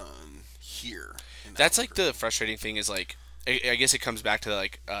that done here? That's like the frustrating thing is like, I guess it comes back to the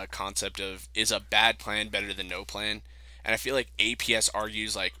like concept of, is a bad plan better than no plan? And I feel like APS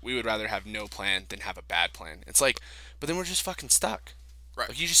argues like we would rather have no plan than have a bad plan. It's like, but then we're just fucking stuck. Right.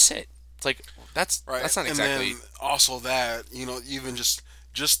 Like you just sit. It's like that's not exactly. And then also that even just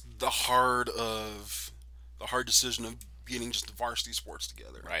the hard decision of getting just the varsity sports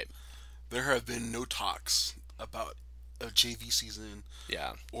together. Right. There have been no talks about a JV season.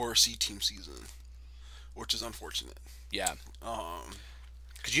 Yeah. Or a C team season, which is unfortunate. Yeah.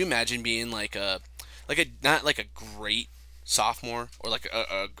 Could you imagine being not like a great sophomore or like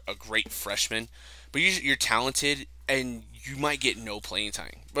a great freshman, but you're talented and you might get no playing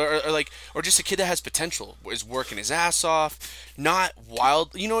time, or just a kid that has potential, is working his ass off, not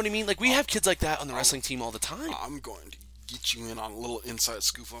wild. You know what I mean? Like we have kids like that on the wrestling team all the time. I'm going to get you in on a little inside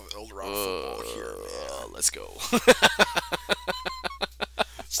scoop of El Dorado football here, man. Let's go.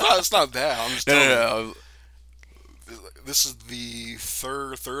 It's not bad. I'm just telling you. This is the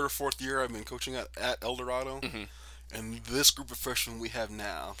third or fourth year I've been coaching at El Dorado, and this group of freshmen we have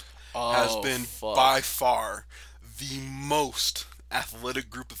now has been by far the most athletic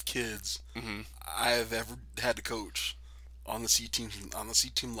group of kids I've ever had to coach on the C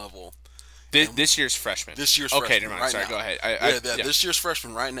team level. This year's freshman. This year's freshman. Okay, never mind. Sorry, go ahead. This year's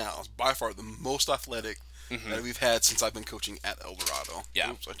freshman right now is by far the most athletic that we've had since I've been coaching at El Dorado.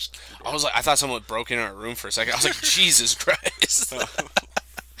 Yeah. Oops, I thought someone broke in our room for a second. I was like, Jesus Christ.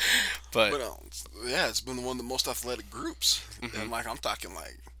 But it's been one of the most athletic groups, and I'm talking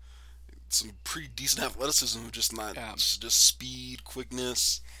like some pretty decent athleticism, just not just speed,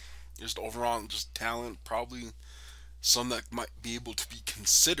 quickness, just overall just talent. Probably some that might be able to be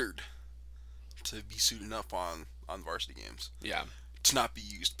considered to be suiting up on varsity games. Yeah. To not be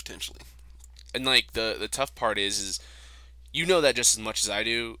used potentially. And like the tough part is you know that just as much as I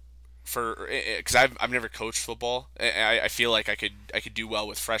do, because I've never coached football. I feel like I could do well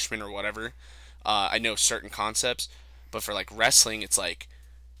with freshmen or whatever. I know certain concepts, but for like wrestling, it's like,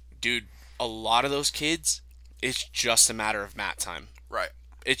 dude, a lot of those kids, it's just a matter of mat time. Right.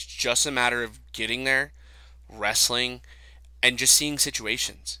 It's just a matter of getting there, wrestling, and just seeing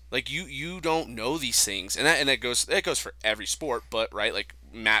situations. Like you don't know these things, and that goes for every sport. But right, like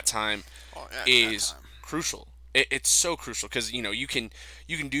mat time is crucial. It's so crucial because you can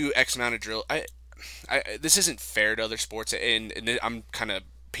do X amount of drill. This isn't fair to other sports, and I'm kind of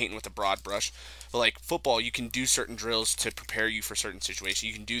painting with a broad brush. But like football, you can do certain drills to prepare you for certain situations.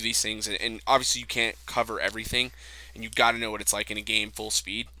 You can do these things, and obviously you can't cover everything, and you've got to know what it's like in a game full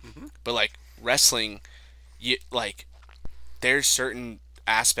speed. Mm-hmm. But like wrestling, there's certain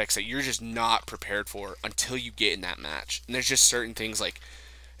aspects that you're just not prepared for until you get in that match, and there's just certain things like.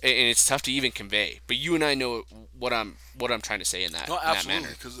 And it's tough to even convey, but you and I know what I'm trying to say in that. No, absolutely, in that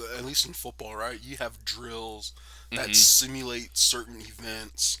manner. because at least in football, right, you have drills that simulate certain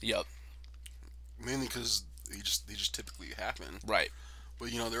events. Yep. Mainly because they just typically happen. Right.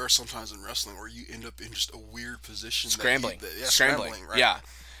 But there are sometimes in wrestling where you end up in just a weird position. Scrambling. Scrambling. Right. Yeah.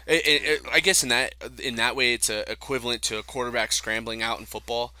 I guess in that way, it's equivalent to a quarterback scrambling out in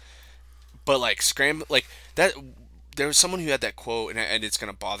football. But like that. There was someone who had that quote, and it's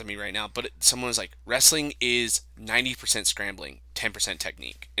going to bother me right now, but someone was like, wrestling is 90% scrambling, 10%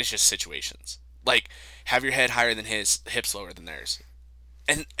 technique. It's just situations. Like, have your head higher than his, hips lower than theirs.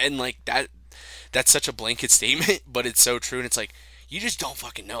 And like, that's such a blanket statement, but it's so true, and it's like, you just don't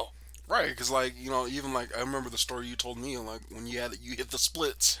fucking know. Right, because like, even like, I remember the story you told me, like, when you hit the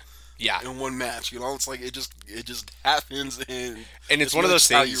splits. Yeah. In one match, it's like it just happens, and it's one of those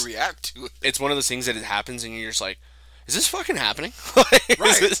things. How you react to it. It's one of those things that it happens, and you're just like, is this fucking happening?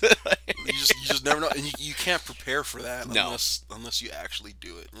 Right. You just never know, and you can't prepare for that unless you actually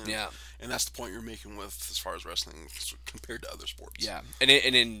do it. Yeah. And that's the point you're making with as far as wrestling compared to other sports. Yeah.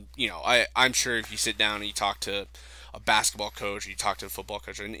 And I'm sure if you sit down and you talk to a basketball coach, or you talk to a football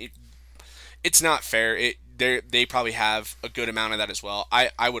coach, and it's not fair. They probably have a good amount of that as well.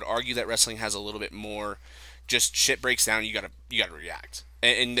 I would argue that wrestling has a little bit more. Just shit breaks down, you gotta react.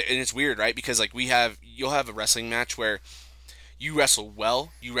 And it's weird, right? Because like you'll have a wrestling match where you wrestle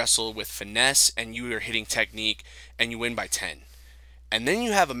well, you wrestle with finesse, and you are hitting technique, and you win by 10. And then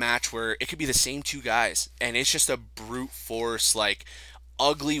you have a match where it could be the same two guys, and it's just a brute force, like,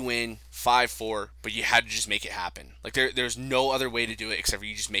 ugly win, 5-4, but you had to just make it happen. Like, there's no other way to do it except for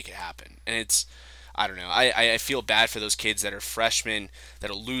you just make it happen. And it's, I don't know, I feel bad for those kids that are freshmen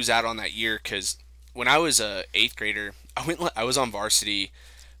that'll lose out on that year, because when I was a 8th grader, I was on varsity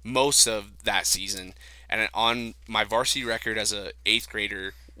most of that season, and on my varsity record as a 8th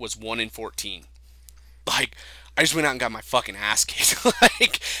grader was 1-14. Like, I just went out and got my fucking ass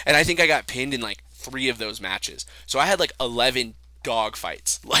kicked. And I think I got pinned in like 3 of those matches. So I had like 11 dog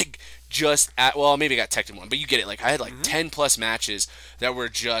fights. Like, maybe I got teched in 1, but you get it. Like, I had like 10 plus matches that were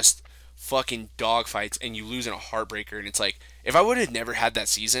just fucking dog fights, and you lose in a heartbreaker. And it's like, if I would have never had that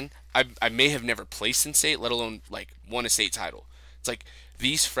season, I may have never placed in state, let alone like won a state title. It's like,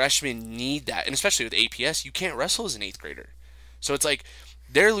 these freshmen need that, and especially with APS, you can't wrestle as an 8th grader. So it's like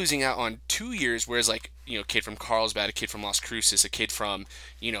they're losing out on 2 years, whereas like, a kid from Carlsbad, a kid from Las Cruces, a kid from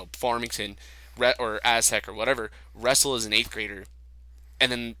Farmington or Aztec or whatever wrestle as an 8th grader,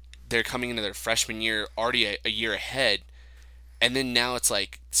 and then they're coming into their freshman year already a year ahead, and then now it's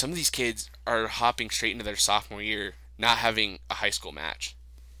like some of these kids are hopping straight into their sophomore year, not having a high school match.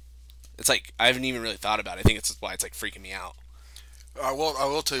 It's like, I haven't even really thought about it. I think it's why it's like freaking me out. I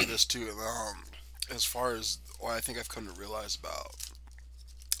will tell you this too. As far as what I think I've come to realize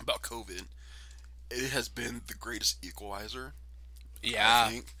about COVID, it has been the greatest equalizer. Yeah, I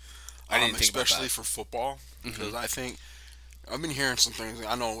think. I didn't think about especially that. for football, because I think I've been hearing some things. I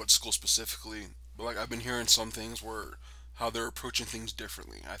don't know what school specifically, but like I've been hearing some things where how they're approaching things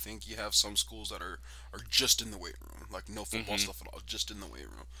differently. I think you have some schools that are just in the weight room, like no football stuff at all, just in the weight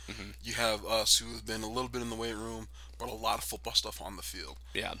room. You have us who have been a little bit in the weight room, but a lot of football stuff on the field.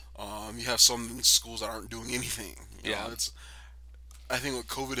 Yeah. You have some schools that aren't doing anything. You know, I think what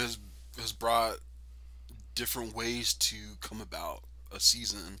COVID has brought different ways to come about a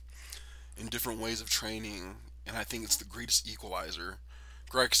season and different ways of training, and I think it's the greatest equalizer.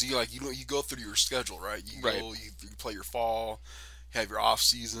 Right, because you go through your schedule, right? You play your fall, you have your off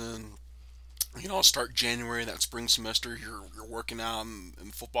season, Start January, that spring semester, you're working out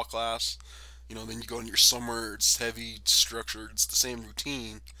in football class. Then you go in your summer, it's heavy, structured, it's the same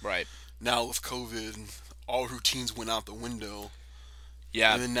routine. Right. Now with COVID, all routines went out the window.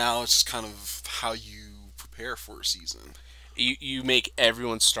 Yeah. And then now it's just kind of how you prepare for a season. You make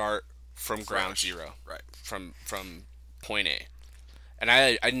everyone start from ground Fresh. zero. Right. From point A. And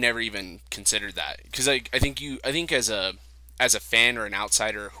I never even considered that, because I think as a fan or an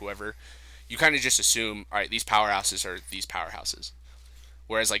outsider or whoever, you kind of just assume, all right, these powerhouses are these powerhouses,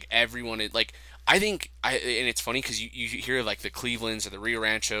 whereas like everyone like and it's funny because you hear like the Clevelands or the Rio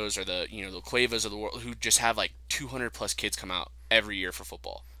Ranchos or the Cuevas of the world who just have like 200 plus kids come out every year for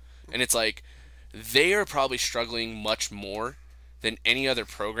football, and it's like they are probably struggling much more than any other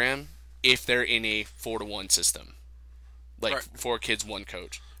program if they're in a 4-to-1 system. Like Right. 4 kids, 1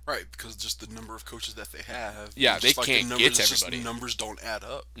 coach. Right, because just the number of coaches that they have. Yeah, just they like can't the get numbers, to it's just everybody. the numbers don't add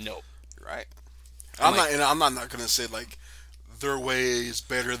up. Nope. Right. I'm I'm not gonna say like their way is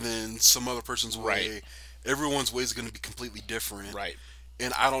better than some other person's way. Right. Everyone's way is gonna be completely different. Right.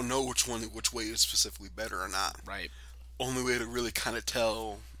 And I don't know which way is specifically better or not. Right. Only way to really kind of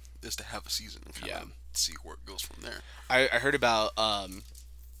tell is to have a season and kind Yeah. of see where it goes from there. I heard about a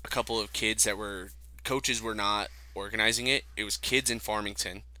couple of kids that coaches were not organizing it. It was kids in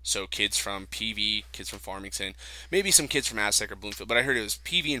Farmington. So kids from PV, kids from Farmington, maybe some kids from Aztec or Bloomfield, but I heard it was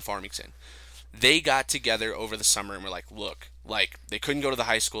PV and Farmington. They got together over the summer and were like, look, like they couldn't go to the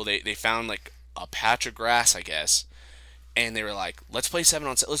high school. They found like a patch of grass, I guess, and they were like, let's play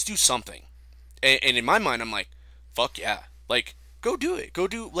 7-on-7. Let's do something. And in my mind, I'm like, fuck yeah. Like, go do it. Go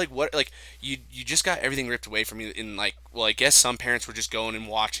do, like, what, like, you just got everything ripped away from you in, like, well, I guess some parents were just going and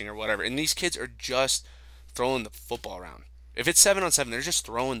watching or whatever. And these kids are just throwing the football around. If it's 7-on-7, they're just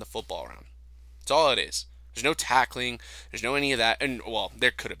throwing the football around. That's all it is. There's no tackling. There's no any of that. And, well,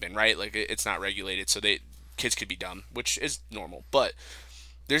 there could have been, right? Like, it's not regulated, so kids could be dumb, which is normal. But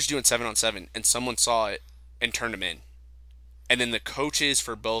they're just doing 7-on-7, and someone saw it and turned them in. And then the coaches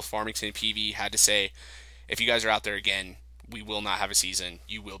for both Farmington and PV had to say, if you guys are out there again, we will not have a season.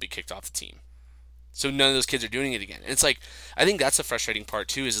 You will be kicked off the team. So none of those kids are doing it again. And it's like, I think that's the frustrating part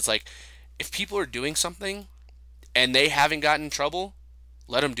too, is it's like, if people are doing something and they haven't gotten in trouble,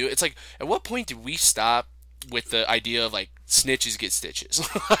 let them do it. It's like, at what point did we stop with the idea of like, snitches get stitches?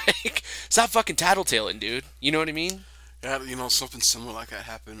 Like, stop fucking tattletaling, dude. You know what I mean? Yeah, something similar like that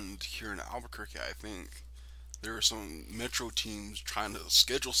happened here in Albuquerque, I think. There were some Metro teams trying to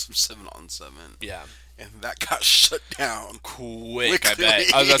schedule some 7-on-7. Yeah. And that got shut down. Quick, I Quickly.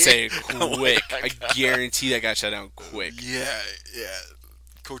 bet. I was about to say, Oh quick. my I God. guarantee that got shut down quick. Yeah.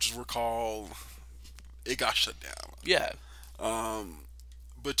 Coaches were called. It got shut down. Yeah.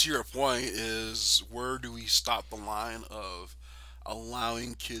 But to your point is, where do we stop the line of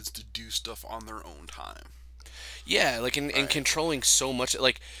allowing kids to do stuff on their own time? Yeah, like and Right. controlling so much,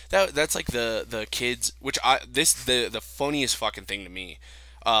 like that's like the kids, which the funniest fucking thing to me.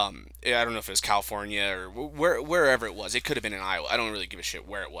 I don't know if it was California or wherever it was. It could have been in Iowa. I don't really give a shit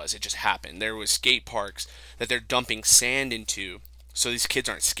where it was. It just happened. There was skate parks that they're dumping sand into, so these kids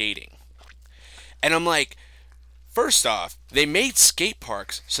aren't skating. And I'm like, first off, they made skate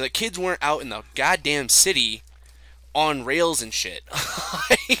parks so that kids weren't out in the goddamn city on rails and shit.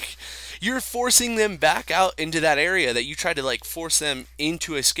 Like, you're forcing them back out into that area that you tried to like force them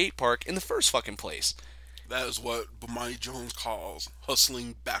into a skate park in the first fucking place. That is what Bomani Jones calls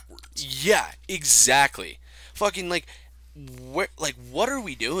hustling backwards. Yeah, exactly. Fucking like, what are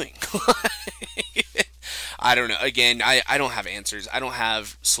we doing? I don't know. Again, I don't have answers. I don't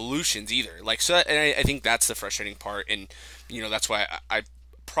have solutions either. Like, so, and I think that's the frustrating part, and that's why I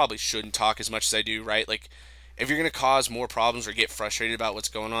probably shouldn't talk as much as I do. Right? Like, if you're gonna cause more problems or get frustrated about what's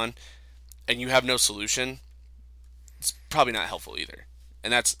going on, and you have no solution, it's probably not helpful either.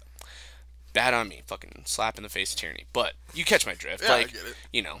 And that's bad on me, fucking slap in the face of tyranny. But you catch my drift. Yeah, I Like, get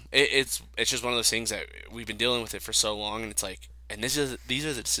it. It's just one of those things that we've been dealing with it for so long, and it's like, and these are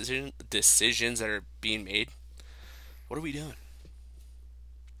the decisions that are being made. What are we doing?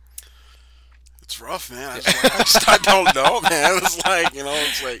 It's rough, man. I don't know, man.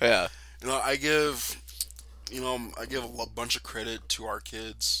 It's like, Yeah. I give a bunch of credit to our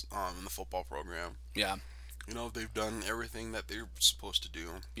kids in the football program. Yeah. They've done everything that they're supposed to do.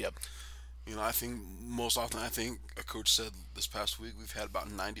 Yep. I think most often, a coach said this past week we've had about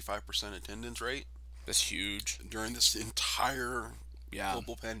 95% attendance rate That's huge. during this entire Yeah.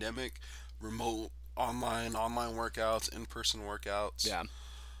 global pandemic. Remote, online workouts, in-person workouts. Yeah.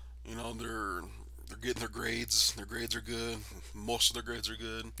 They're getting their grades. Their grades are good. Most of their grades are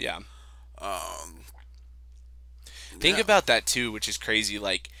good. Yeah. Think Yeah. about that too, which is crazy.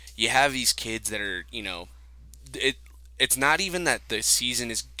 Like you have these kids that are, it's not even that the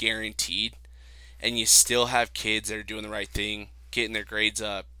season is guaranteed, and you still have kids that are doing the right thing, getting their grades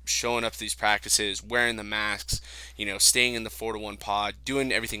up, showing up to these practices, wearing the masks, staying in the 4-1 pod,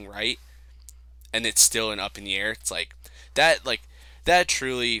 doing everything right, and it's still an up in the air. It's that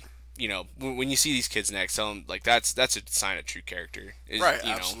truly, when you see these kids next, tell them like that's a sign of true character. Right,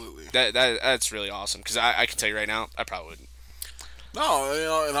 absolutely. That's really awesome because I can tell you right now, I probably wouldn't.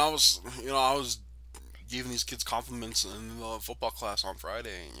 No, and I was giving these kids compliments in the football class on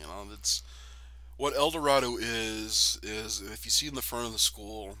Friday. That's what El Dorado is if you see in the front of the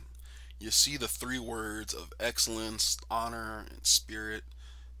school, you see the three words of excellence, honor, and spirit.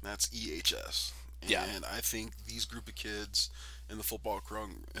 And that's EHS. Yeah. And I think these group of kids in the football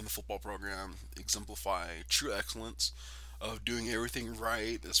program exemplify true excellence of doing everything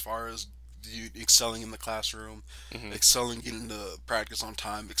right as far as excelling in the classroom, excelling getting to practice on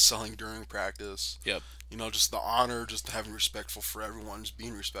time, excelling during practice. Yep. Just the honor, just having respectful for everyone, just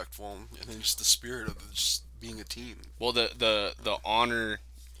being respectful, and then just the spirit of just being a team. Well, the honor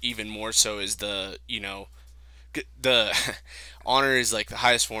even more so is the honor is like the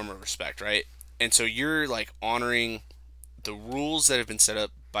highest form of respect, right? And so you're like honoring the rules that have been set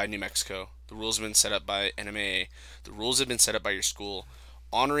up by New Mexico, the rules have been set up by NMAA, the rules have been set up by your school,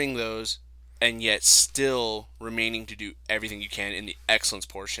 honoring those, and yet still remaining to do everything you can in the excellence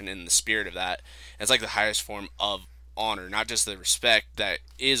portion and the spirit of that. And it's like the highest form of honor, not just the respect that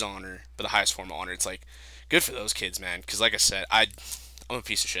is honor, but the highest form of honor. It's like good for those kids, man. Because like I said, I'm a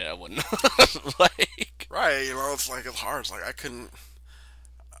piece of shit. I wouldn't like. Right, it's hard. It's like I couldn't,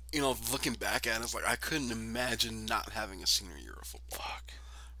 looking back at it, it's like I couldn't imagine not having a senior year of football. Fuck.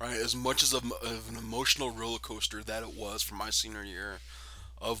 Right, as much as of an emotional roller coaster that it was for my senior year,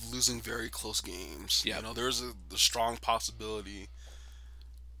 of losing very close games. Yeah. There's the strong possibility.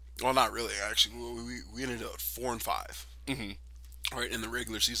 Well, not really. Actually, we ended up at 4-5. Right, in the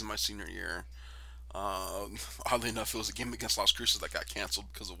regular season, my senior year. Oddly enough, it was a game against Las Cruces that got canceled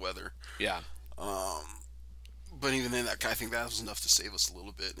because of weather. Yeah. But even then, I think that was enough to save us a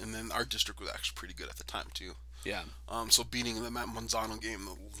little bit. And then our district was actually pretty good at the time too. Yeah. So beating them at Monzano game,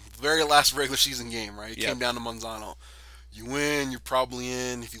 the very last regular season game, right? It Yep. came down to Monzano. You win, you're probably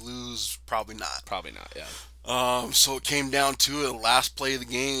in. If you lose, probably not. Probably not. Yeah. So it came down to it. Last play of the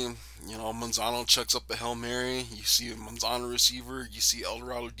game, Monzano chucks up a Hail Mary. You see a Monzano receiver. You see El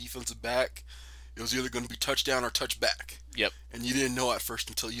Dorado defensive back. It was either going to be touchdown or touchback. Yep. And you didn't know at first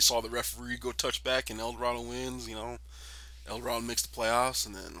until you saw the referee go touchback and El Dorado wins. El Dorado makes the playoffs.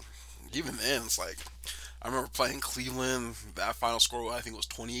 And then, even then, it's like, I remember playing Cleveland. That final score, I think, was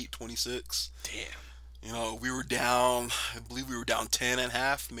 28-26. Damn. We were down, I believe we were down 10 at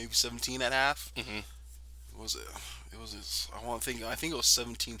half, maybe 17 at half. Was it? I think it was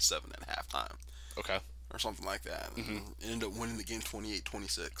 17-7 at halftime. Okay. Or something like that. Ended up winning the game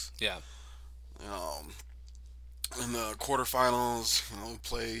 28-26. Yeah. In the quarterfinals, we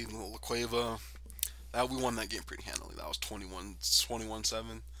played La Cueva. We won that game pretty handily. That was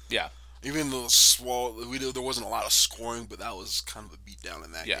 21-7. Yeah. Even though there wasn't a lot of scoring, but that was kind of a beatdown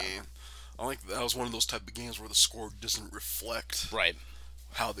in that game. I think that was one of those type of games where the score doesn't reflect Right.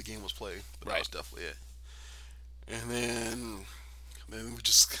 how the game was played. But Right. that was definitely it. And then we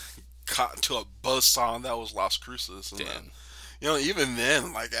just got into a buzzsaw, and that was Las Cruces. And Damn. even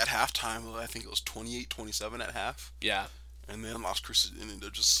then, like at halftime, I think it was 28-27 at half. Yeah. And then Las Cruces ended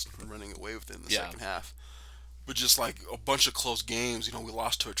up just running away with it in the Yeah. second half. But just like a bunch of close games, we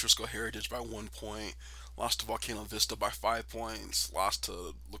lost to Atrisco Heritage by 1 point, lost to Volcano Vista by 5 points, lost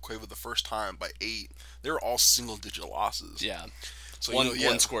to La Cueva the first time by 8. They were all single-digit losses. Yeah. So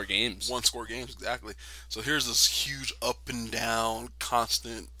One score games. One score games, exactly. So here's this huge up and down,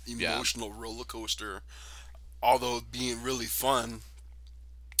 constant emotional roller coaster, although being really fun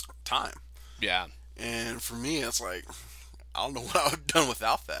time. Yeah. And for me, it's like, I don't know what I would have done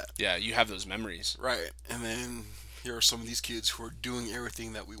without that. Yeah, you have those memories. Right. And then here are some of these kids who are doing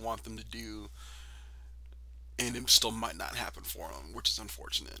everything that we want them to do, and it still might not happen for them, which is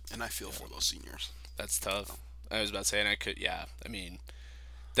unfortunate. And I feel for those seniors. That's tough. I was about to say, and I mean,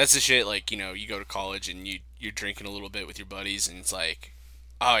 that's the shit, like, you go to college and you're drinking a little bit with your buddies, and it's like,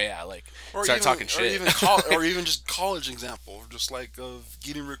 oh yeah, like, start talking shit. Or even just college example, just like of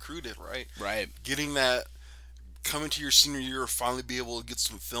getting recruited, right? Right. Getting that, coming to your senior year, finally be able to get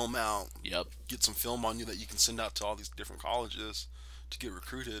some film out. Yep. Get some film on you that you can send out to all these different colleges to get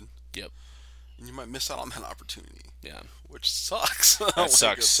recruited. Yep. And you might miss out on that opportunity. Yeah. Which sucks. That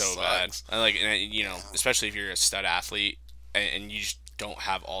sucks so bad. Especially if you're a stud athlete and you just don't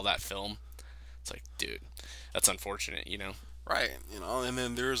have all that film. It's like, dude. that's unfortunate, you know. Right, and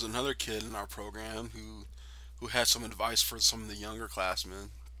then there's another kid in our program who had some advice for some of the younger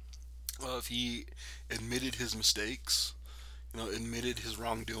classmen. Well, if he admitted his mistakes, admitted his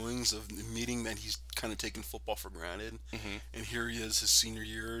wrongdoings, of admitting that he's kind of taken football for granted, and here he is, his senior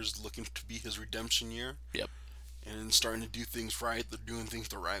year is looking to be his redemption year, Yep. and starting to do things right, they're doing things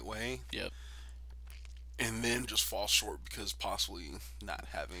the right way, Yep. and then just fall short because possibly not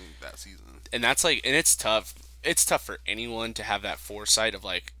having that season. And that's like, and it's tough. It's tough for anyone to have that foresight of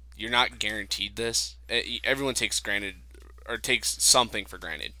like, you're not guaranteed this. Everyone takes something for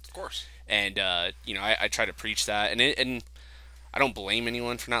granted. Of course. And I try to preach that, and I don't blame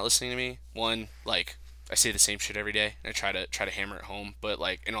anyone for not listening to me. One, like, I say the same shit every day, and I try to hammer it home. But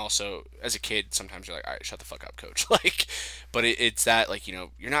like, and also as a kid, sometimes you're like, all right, shut the fuck up, coach. Like, but it's that, like, you're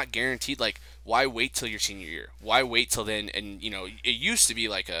not guaranteed. Like, why wait till your senior year? Why wait till then? And it used to be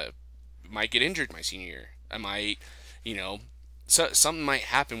like might get injured my senior year. I might, so something might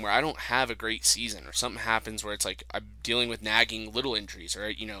happen where I don't have a great season, or something happens where it's like I'm dealing with nagging little injuries, or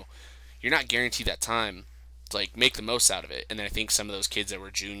you're not guaranteed that time. Like, make the most out of it. And then I think some of those kids that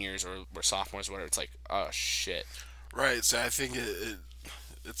were juniors or were sophomores, whatever, it's like, oh shit. Right. So I think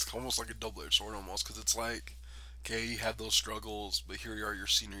it's almost like a double-edged sword almost, because it's like, okay, you had those struggles, but here you are your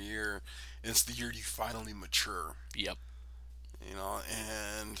senior year, and it's the year you finally mature. Yep.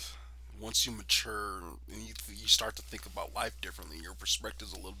 And once you mature and you start to think about life differently, your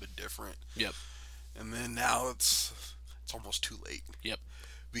perspective's a little bit different. Yep. And then now it's almost too late. Yep.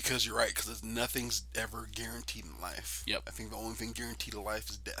 Because you're right, because nothing's ever guaranteed in life. Yep. I think the only thing guaranteed in life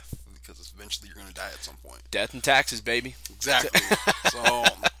is death, because eventually you're going to die at some point. Death and taxes, baby. Exactly. So,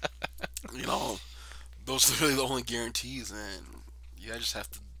 those are really the only guarantees, and you just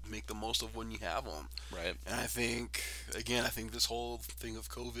have to make the most of when you have them. Right. And I think this whole thing of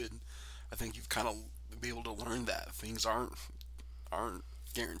COVID, I think you've kind of been able to learn that things aren't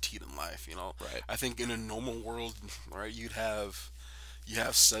guaranteed in life. Right. I think in a normal world, right, you have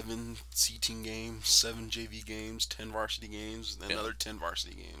 7 C-team games, 7 JV games, 10 varsity games, and another 10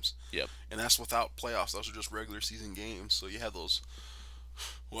 varsity games. Yep. And that's without playoffs. Those are just regular season games. So you have those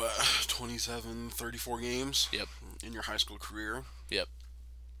 27, 34 games. Yep. In your high school career. Yep.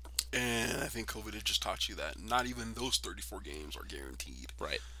 And I think COVID had just taught you that not even those 34 games are guaranteed.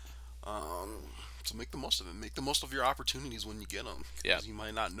 Right. So make the most of it. Make the most of your opportunities when you get them. Yeah. Because you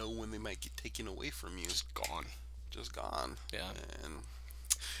might not know when they might get taken away from you. Just gone. Yeah. And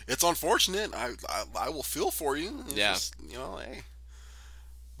it's unfortunate. I will feel for you. It's just, hey.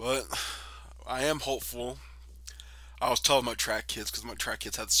 But I am hopeful. I was telling my track kids, because my track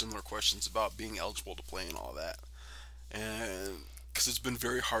kids had similar questions about being eligible to play and all that. And because it's been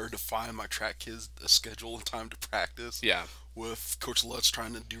very hard to find my track kids a schedule and time to practice. Yeah. With Coach Lutz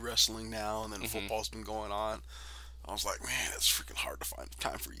trying to do wrestling now, and then football's been going on. I was like, man, it's freaking hard to find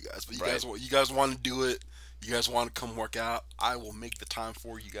time for you guys. But you guys want to do it. You guys want to come work out. I will make the time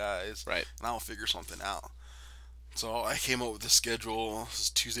for you guys. Right. And I'll figure something out. So I came up with this schedule. This is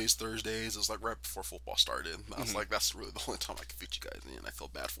Tuesdays, Thursdays. It was like right before football started. And I was like, that's really the only time I can fit you guys in. I feel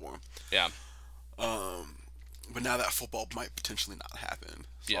bad for them. Yeah. But now that football might potentially not happen.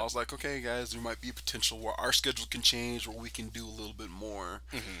 So I was like, okay, guys, there might be a potential where our schedule can change, where we can do a little bit more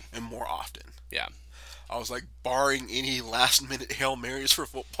and more often. Yeah. I was like, barring any last-minute Hail Marys for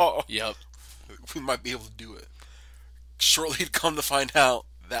football, yep, we might be able to do it. Shortly to come to find out,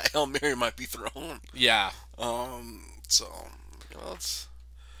 that Hail Mary might be thrown. Yeah. So,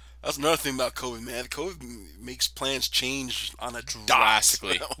 that's another thing about COVID, man. COVID makes plans change on a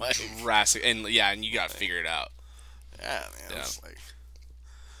drastically. Drastic. And you gotta figure it out. Yeah, man. Yeah. It's like,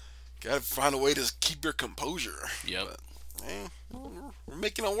 gotta find a way to keep your composure. Yep. But, we're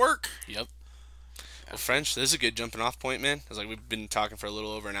making it work. Yep. Well, French, this is a good jumping off point, man. It's like we've been talking for a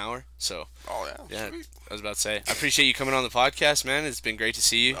little over an hour, so. Oh yeah. Sweet. I was about to say, I appreciate you coming on the podcast, man. It's been great to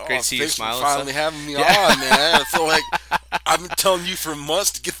see you. Great to see you smile. Thanks for finally having me on, man. I feel like I've been telling you for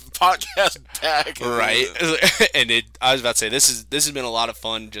months to get the podcast back. Right. And I was about to say, this has been a lot of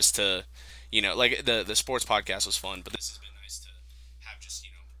fun. Just to, like the sports podcast was fun, but this has been nice to have just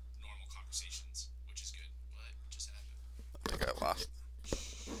normal conversations, which is good. What just happened? I think I lost.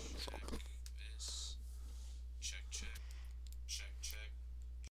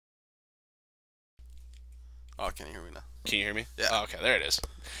 Oh, can you hear me now? Can you hear me? Yeah. Oh, okay, there it is.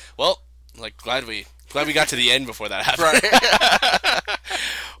 Well, glad we got to the end before that happened. Right.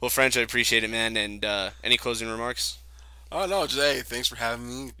 Well, French, I appreciate it, man. And any closing remarks? Oh no, just hey, thanks for having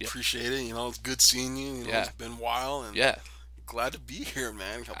me. Yep. Appreciate it. It's good seeing you. It's been a while, and glad to be here,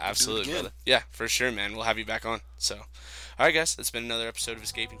 man. Absolutely, brother. Yeah, for sure, man. We'll have you back on. So, all right, guys, that's been another episode of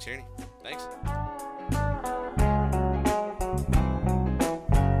Escaping Tyranny. Thanks.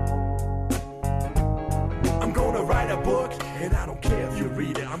 write a book, and I don't care if you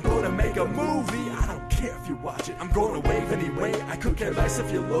read it. I'm gonna make a movie, I don't care if you watch it. I'm gonna wave anyway, I could care less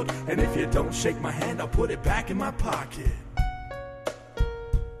if you look. And if you don't shake my hand, I'll put it back in my pocket.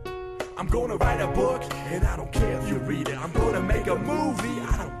 I'm gonna write a book, and I don't care if you read it. I'm gonna make a movie,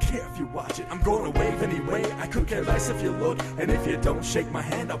 I don't care if you watch it. I'm gonna wave anyway, I could care less if you look. And if you don't shake my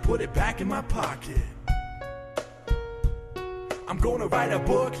hand, I'll put it back in my pocket. I'm gonna write a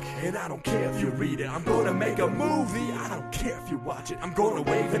book, and I don't care if you read it. I'm gonna make a movie, I don't care if you watch it. I'm gonna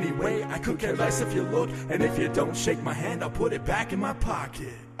wave anyway, I could care less if you look. And if you don't shake my hand, I'll put it back in my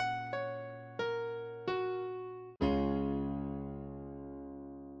pocket.